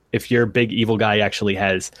big evil guy actually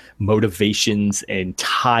has motivations and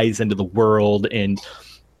ties into the world and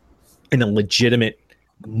a legitimate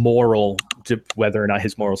moral, whether or not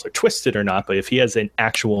his morals are twisted or not, but if he has an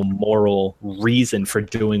actual moral reason for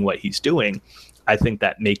doing what he's doing, I think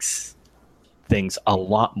that makes things a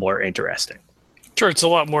lot more interesting. Sure, it's a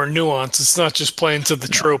lot more nuanced. It's not just playing to the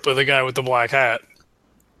trope of the guy with the black hat.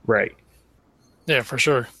 Right. Yeah, for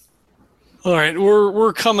sure. All right,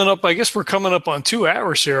 we're coming up. I guess we're coming up on 2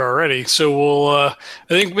 hours here already. So we'll. I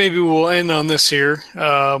think maybe we'll end on this here.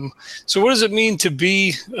 So what does it mean to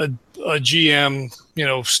be a GM?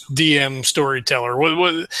 DM storyteller.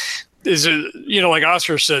 What is it? Like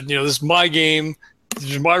Oscar said, this is my game.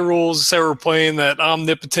 These are my rules. This is how we're playing. That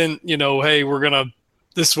omnipotent. Hey,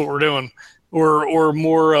 this is what we're doing. Or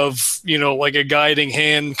more of like a guiding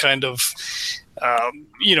hand kind of.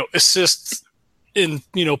 Assist in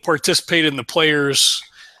participate in the player's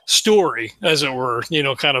story, as it were,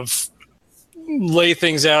 kind of lay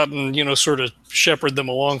things out and sort of shepherd them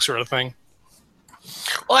along, sort of thing.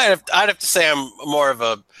 Well, I'd have to say I'm more of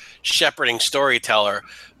a shepherding storyteller,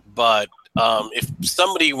 but if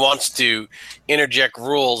somebody wants to interject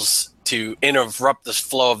rules to interrupt the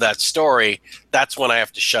flow of that story, that's when I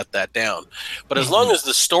have to shut that down. But as long as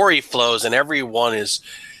the story flows and everyone is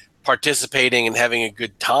participating and having a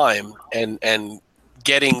good time and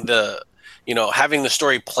getting the, having the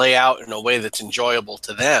story play out in a way that's enjoyable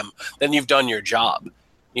to them, then you've done your job.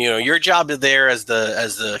 Your job is there as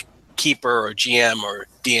the keeper or GM or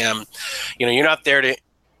DM. You're not there to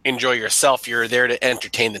enjoy yourself. You're there to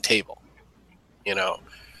entertain the table.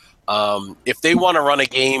 If they want to run a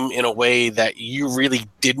game in a way that you really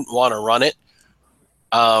didn't want to run it,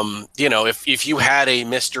 if you had a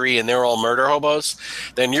mystery and they're all murder hobos,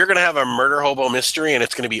 then you're going to have a murder hobo mystery and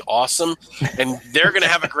it's going to be awesome. And they're going to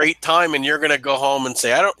have a great time and you're going to go home and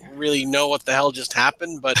say, I don't really know what the hell just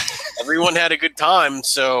happened, but everyone had a good time.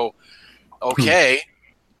 So, okay,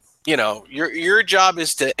 your job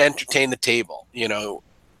is to entertain the table,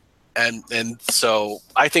 and so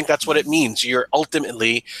I think that's what it means. You're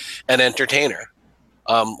ultimately an entertainer,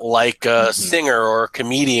 like a singer or a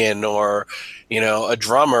comedian or, a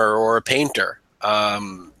drummer or a painter.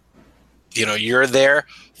 You're there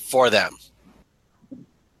for them.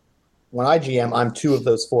 When I GM, I'm 2 of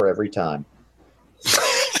those 4 every time. So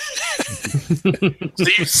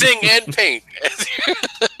you sing and paint.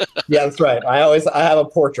 Yeah, that's right. I have a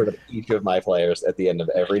portrait of each of my players at the end of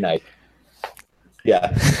every night.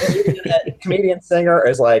 Yeah. Comedian singer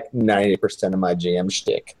is like 90% of my GM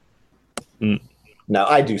shtick. No,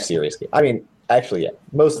 I do serious games. I mean, actually, yeah,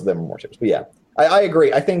 most of them are more serious. But yeah, I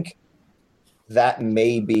agree. I think that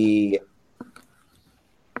may be.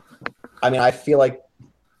 I mean, I feel like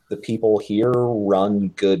the people here run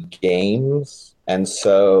good games, and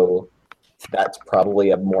so that's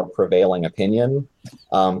probably a more prevailing opinion.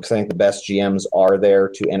 Because I think the best GMs are there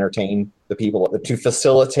to entertain the people, to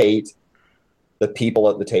facilitate the people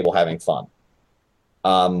at the table having fun.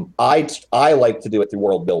 I like to do it through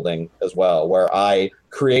world building as well, where I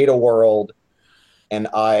create a world and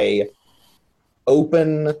I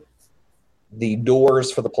open the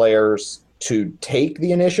doors for the players to take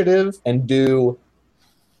the initiative and do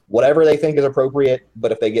whatever they think is appropriate.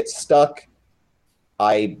 But if they get stuck,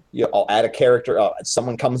 I'll add a character.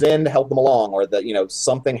 Someone comes in to help them along, or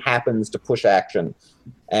something happens to push action,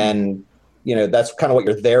 and that's kind of what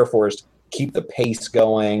you're there for, is to keep the pace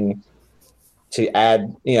going, to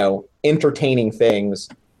add entertaining things,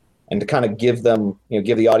 and to kind of give them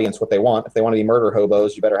give the audience what they want. If they want to be murder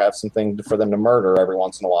hobos, you better have something for them to murder every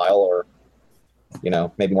once in a while, or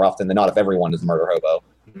maybe more often than not if everyone is a murder hobo.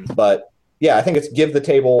 But yeah, I think it's give the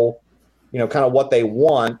table kind of what they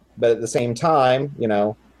want, but at the same time,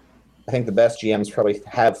 I think the best GMs probably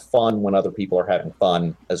have fun when other people are having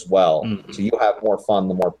fun as well. So you have more fun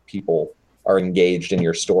the more people are engaged in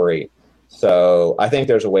your story. So I think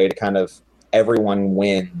there's a way to kind of everyone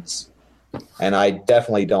wins. And I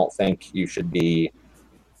definitely don't think you should be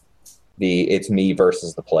it's me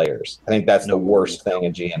versus the players. I think that's the worst thing a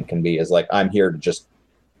GM can be, is like, I'm here to just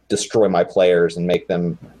destroy my players and make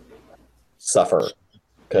them suffer.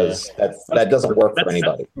 Because that doesn't work for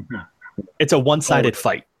anybody. It's a one-sided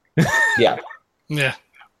fight. Yeah. Yeah.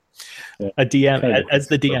 A DM, as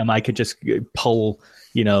the DM, I could just pull,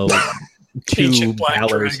 2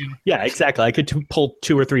 Balors. Yeah, exactly. I could pull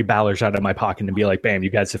 2 or 3 Balors out of my pocket and be like, bam, you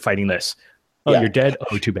guys are fighting this. Oh, you're dead?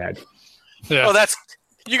 Oh, too bad. Yeah. Oh,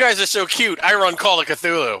 you guys are so cute. I run Call of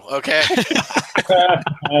Cthulhu, okay?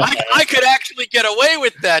 I could actually get away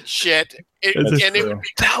with that shit. It would be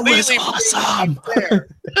completely awesome.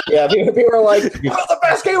 Yeah, people are like, "That's the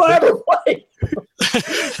best game I ever played."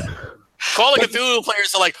 Call of Cthulhu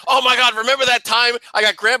players are like, "Oh my god, remember that time I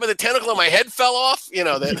got grabbed by the tentacle and my head fell off?"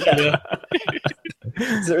 It's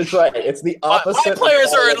right. It's the opposite. My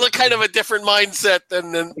players are in kind of a different mindset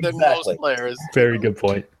than most players. Very good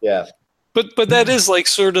point. Yeah. But that is like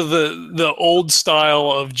sort of the old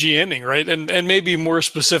style of GMing, right? And maybe more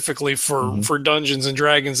specifically for Dungeons and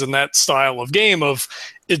Dragons and that style of game of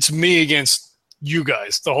it's me against you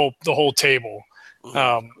guys, the whole table.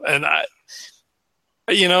 And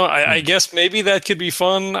I guess maybe that could be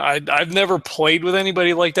fun. I've never played with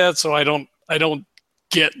anybody like that, so I don't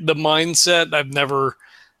get the mindset. I've never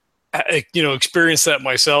experienced that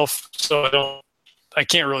myself, so I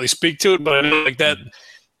can't really speak to it, but I know like that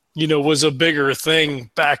was a bigger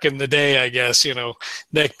thing back in the day, I guess,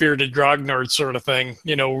 neck-bearded grognard sort of thing.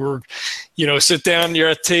 We're, sit down, you're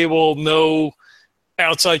at the table, no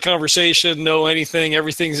outside conversation, no anything,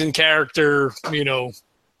 everything's in character,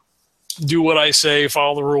 do what I say,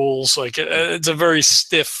 follow the rules. Like it's a very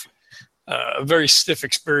stiff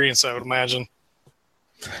experience, I would imagine.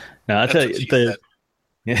 No, I'll tell you,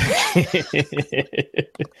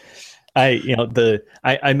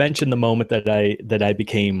 I mentioned the moment that I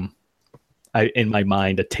became in my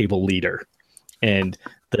mind, a table leader. And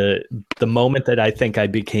the moment that I think I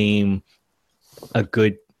became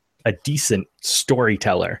a decent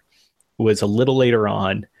storyteller was a little later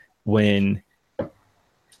on, when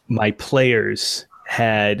my players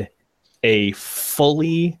had a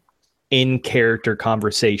fully in character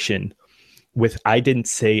conversation with, I didn't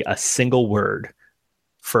say a single word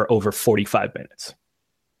for over 45 minutes.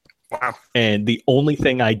 Wow. And the only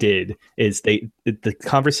thing I did is the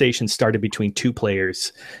conversation started between two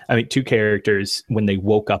characters when they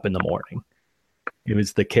woke up in the morning. It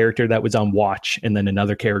was the character that was on watch, and then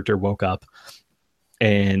another character woke up,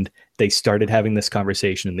 and they started having this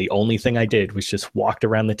conversation. And the only thing I did was just walked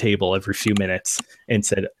around the table every few minutes and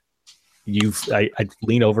said, I'd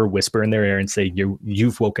lean over, whisper in their ear and say,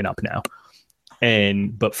 you've woken up now.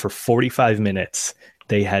 But for 45 minutes,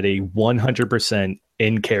 they had a 100%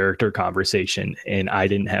 in character conversation, and I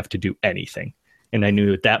didn't have to do anything. And I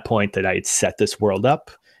knew at that point that I had set this world up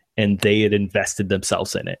and they had invested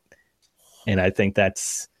themselves in it. And I think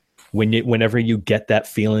that's whenever you get that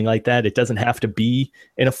feeling like that, it doesn't have to be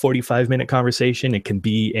in a 45-minute conversation. It can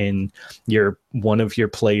be in one of your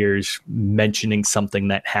players mentioning something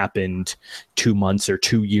that happened 2 months or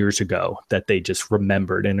 2 years ago that they just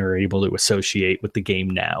remembered and are able to associate with the game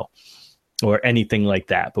now, or anything like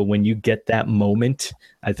that. But when you get that moment,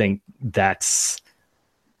 I think that's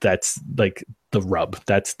like the rub.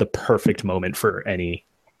 That's the perfect moment for any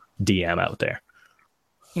DM out there.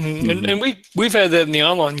 Mm-hmm. And we've had that in the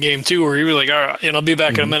online game too, where you were like, all right, I'll be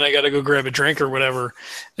back in a minute. I got to go grab a drink or whatever.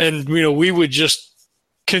 And, we would just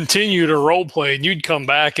continue to role play, and you'd come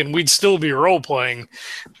back and we'd still be role playing.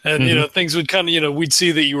 And, things would kind of, we'd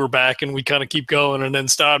see that you were back, and we'd kind of keep going and then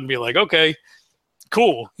stop and be like, okay,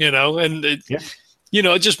 cool. And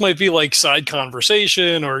it just might be like side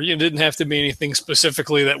conversation, or it didn't have to be anything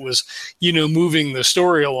specifically that was, moving the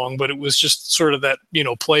story along, but it was just sort of that,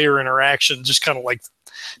 player interaction, just kind of like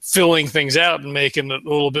filling things out and making it a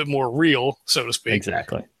little bit more real, so to speak.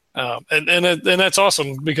 Exactly. And that's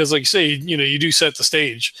awesome, because like you say, you do set the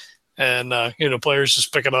stage, and, players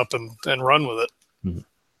just pick it up and run with it. Mm-hmm.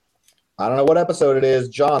 I don't know what episode it is.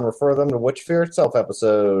 John, refer them to which Fear Itself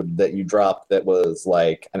episode that you dropped that was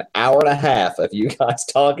like an hour and a half of you guys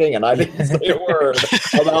talking, and I didn't say a word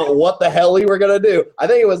about what the hell you were going to do. I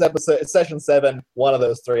think it was session 7, one of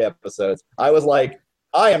those 3 episodes. I was like,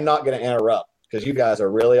 I am not going to interrupt, because you guys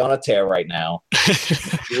are really on a tear right now.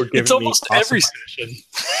 It's almost every session.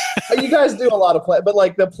 You guys do a lot of plan, but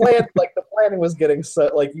the planning was getting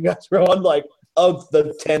so, you guys were on the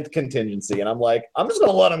 10th contingency, and I'm like, I'm just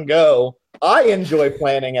gonna let them go. I enjoy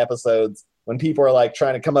planning episodes when people are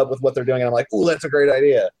trying to come up with what they're doing, and I'm like, oh, that's a great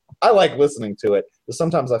idea. I like listening to it, but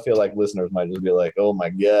sometimes I feel like listeners might just be like, oh my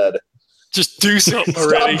god, just do something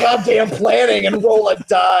already. Stop goddamn planning and roll a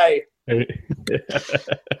die.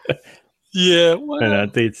 Yeah,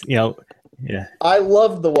 yeah. I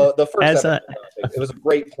love the first episode. It was a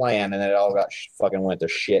great plan, and then it all got fucking went to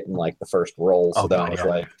shit in the first roll. So then I was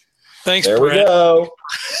like, thanks, there Brett. we go.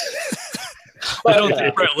 I don't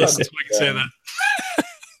think Brett listens, so I can say that.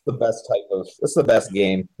 It's the best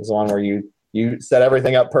game. It's the one where you set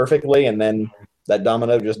everything up perfectly, and then that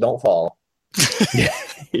domino just don't fall.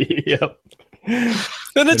 Yep.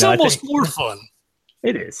 And it's almost more fun.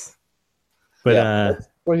 It is. But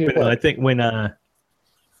I think when I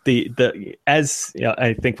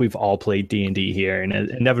think we've all played D&D here, and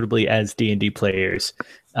inevitably as D&D players,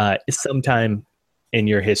 sometime in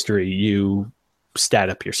your history you stat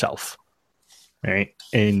up yourself, right?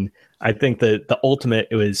 And I think the ultimate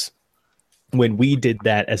was when we did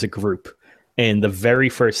that as a group, and the very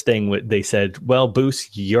first thing they said, well, Boos,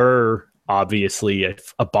 you're obviously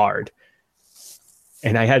a bard.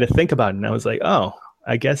 And I had to think about it, and I was like, oh,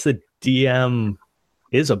 I guess the DM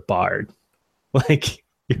is a bard.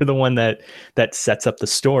 You're the one that sets up the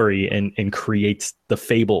story and creates the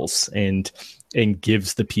fables and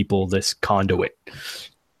gives the people this conduit.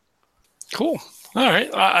 Cool. All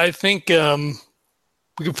right. I think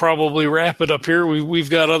we could probably wrap it up here. We've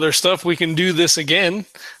got other stuff. We can do this again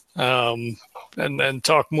and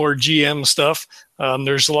talk more GM stuff.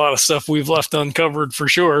 There's a lot of stuff we've left uncovered for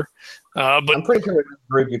sure. But I'm pretty sure with this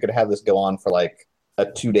group you could have this go on for a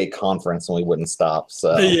 2-day conference and we wouldn't stop.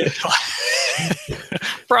 So yeah.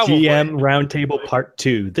 Probably. GM Roundtable Part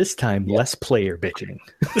 2. This time, less player bitching.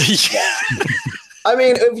 Yeah. I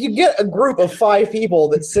mean, if you get a group of 5 people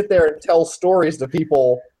that sit there and tell stories to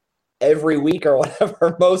people every week or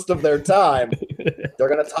whatever, most of their time, they're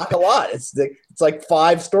going to talk a lot. It's like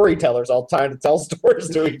 5 storytellers all trying to tell stories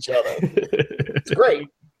to each other. It's great.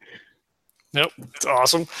 Yep, it's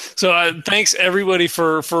awesome. So thanks everybody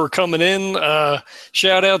for coming in.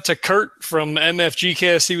 Shout out to Kurt from MFG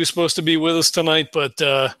Cast. He was supposed to be with us tonight, but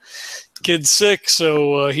kid's sick,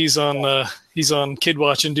 so he's on kid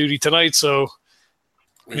watching duty tonight. So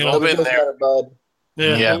We've all been there. Bud.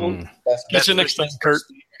 yeah. Yeah. Catch you next time, Kurt.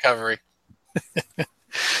 Recovery.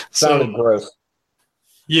 Sounded gross.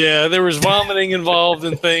 Yeah, there was vomiting involved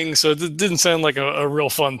and things, so it didn't sound like a real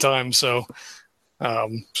fun time. So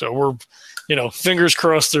we're, fingers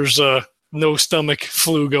crossed there's no stomach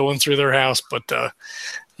flu going through their house. But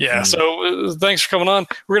so thanks for coming on.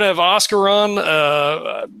 We're going to have Oscar on,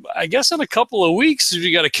 I guess, in a couple of weeks.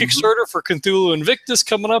 We got a Kickstarter for Cthulhu Invictus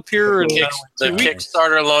coming up here. The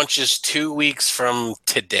Kickstarter launches 2 weeks from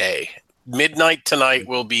today. Midnight tonight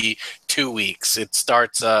will be 2 weeks. It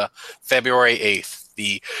starts February 8th.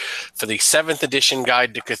 For the 7th edition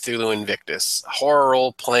guide to Cthulhu Invictus, horror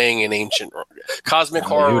role playing in ancient Rome, cosmic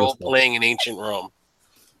horror role playing in ancient Rome.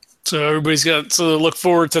 So everybody's got to look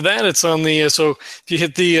forward to that. It's on the so if you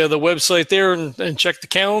hit the website there and check the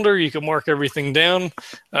calendar, you can mark everything down.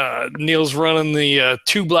 Neil's running the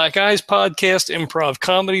Two Black Eyes podcast, improv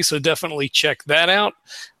comedy, so definitely check that out.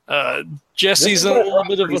 Jesse's in a little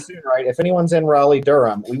bit of a soon, right? If anyone's in Raleigh,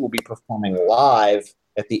 Durham, we will be performing live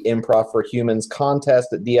at the Improv for Humans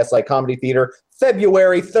contest at DSI Comedy Theater,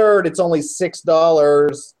 February 3rd. It's only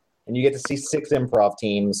 $6, and you get to see 6 improv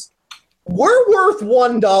teams. We're worth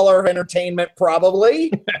 $1 entertainment,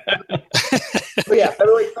 probably. But yeah,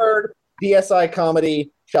 February 3rd, DSI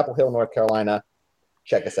Comedy, Chapel Hill, North Carolina.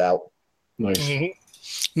 Check us out. Nice. Mm-hmm.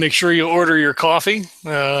 Make sure you order your coffee.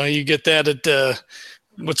 You get that at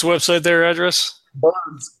what's the website there address?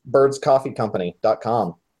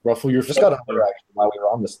 Birdscoffeecompany.com. Ruffle your Just got a order actually while we were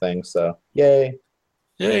on this thing, so yay.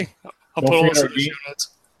 I'll put all the show notes.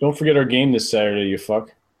 Don't forget our game this Saturday, you fuck.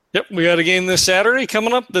 Yep, we got a game this Saturday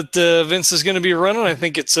coming up that Vince is going to be running. I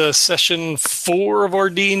think it's session 4 of our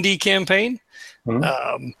D&D campaign.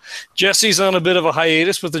 Mm-hmm. Jesse's on a bit of a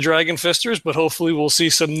hiatus with the Dragon Fisters, but hopefully we'll see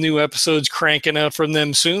some new episodes cranking out from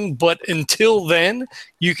them soon. But until then,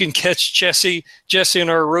 you can catch Jesse in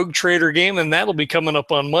our Rogue Trader game, and that'll be coming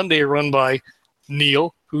up on Monday, run by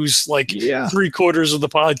Neil, who's like 3/4 of the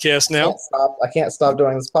podcast now. I can't stop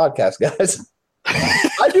doing this podcast, guys.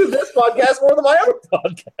 I do this podcast more than my other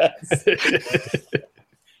podcast.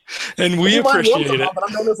 And we appreciate it. But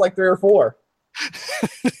I'm doing this like 3 or 4.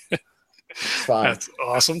 It's fine. That's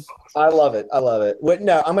awesome. I love it.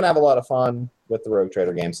 No, I'm going to have a lot of fun with the Rogue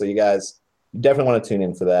Trader game. So you guys definitely want to tune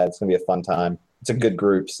in for that. It's going to be a fun time. It's a good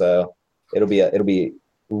group, so it'll be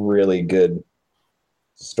really good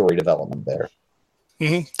story development there.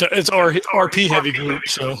 Mm-hmm. It's our RP heavy group,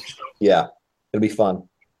 so yeah, it'll be fun.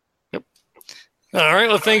 Yep. All right.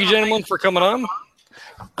 Well, thank you, gentlemen, for coming on.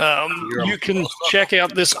 You can check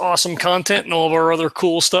out this awesome content and all of our other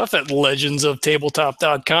cool stuff at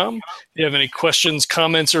legendsoftabletop.com. If you have any questions,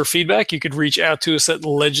 comments, or feedback, you could reach out to us at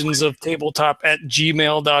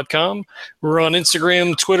legendsoftabletop@gmail.com. We're on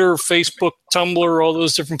Instagram, Twitter, Facebook, Tumblr, all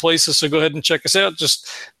those different places, so go ahead and check us out. Just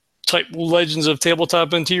type Legends of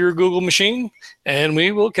Tabletop into your Google machine, and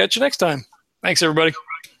we will catch you next time. Thanks, everybody.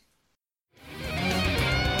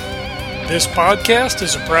 This podcast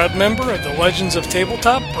is a proud member of the Legends of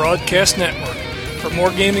Tabletop Broadcast Network. For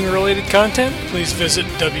more gaming-related content, please visit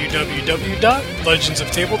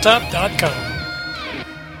www.legendsoftabletop.com.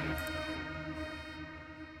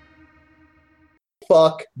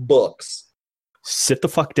 Fuck books. Sit the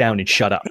fuck down and shut up.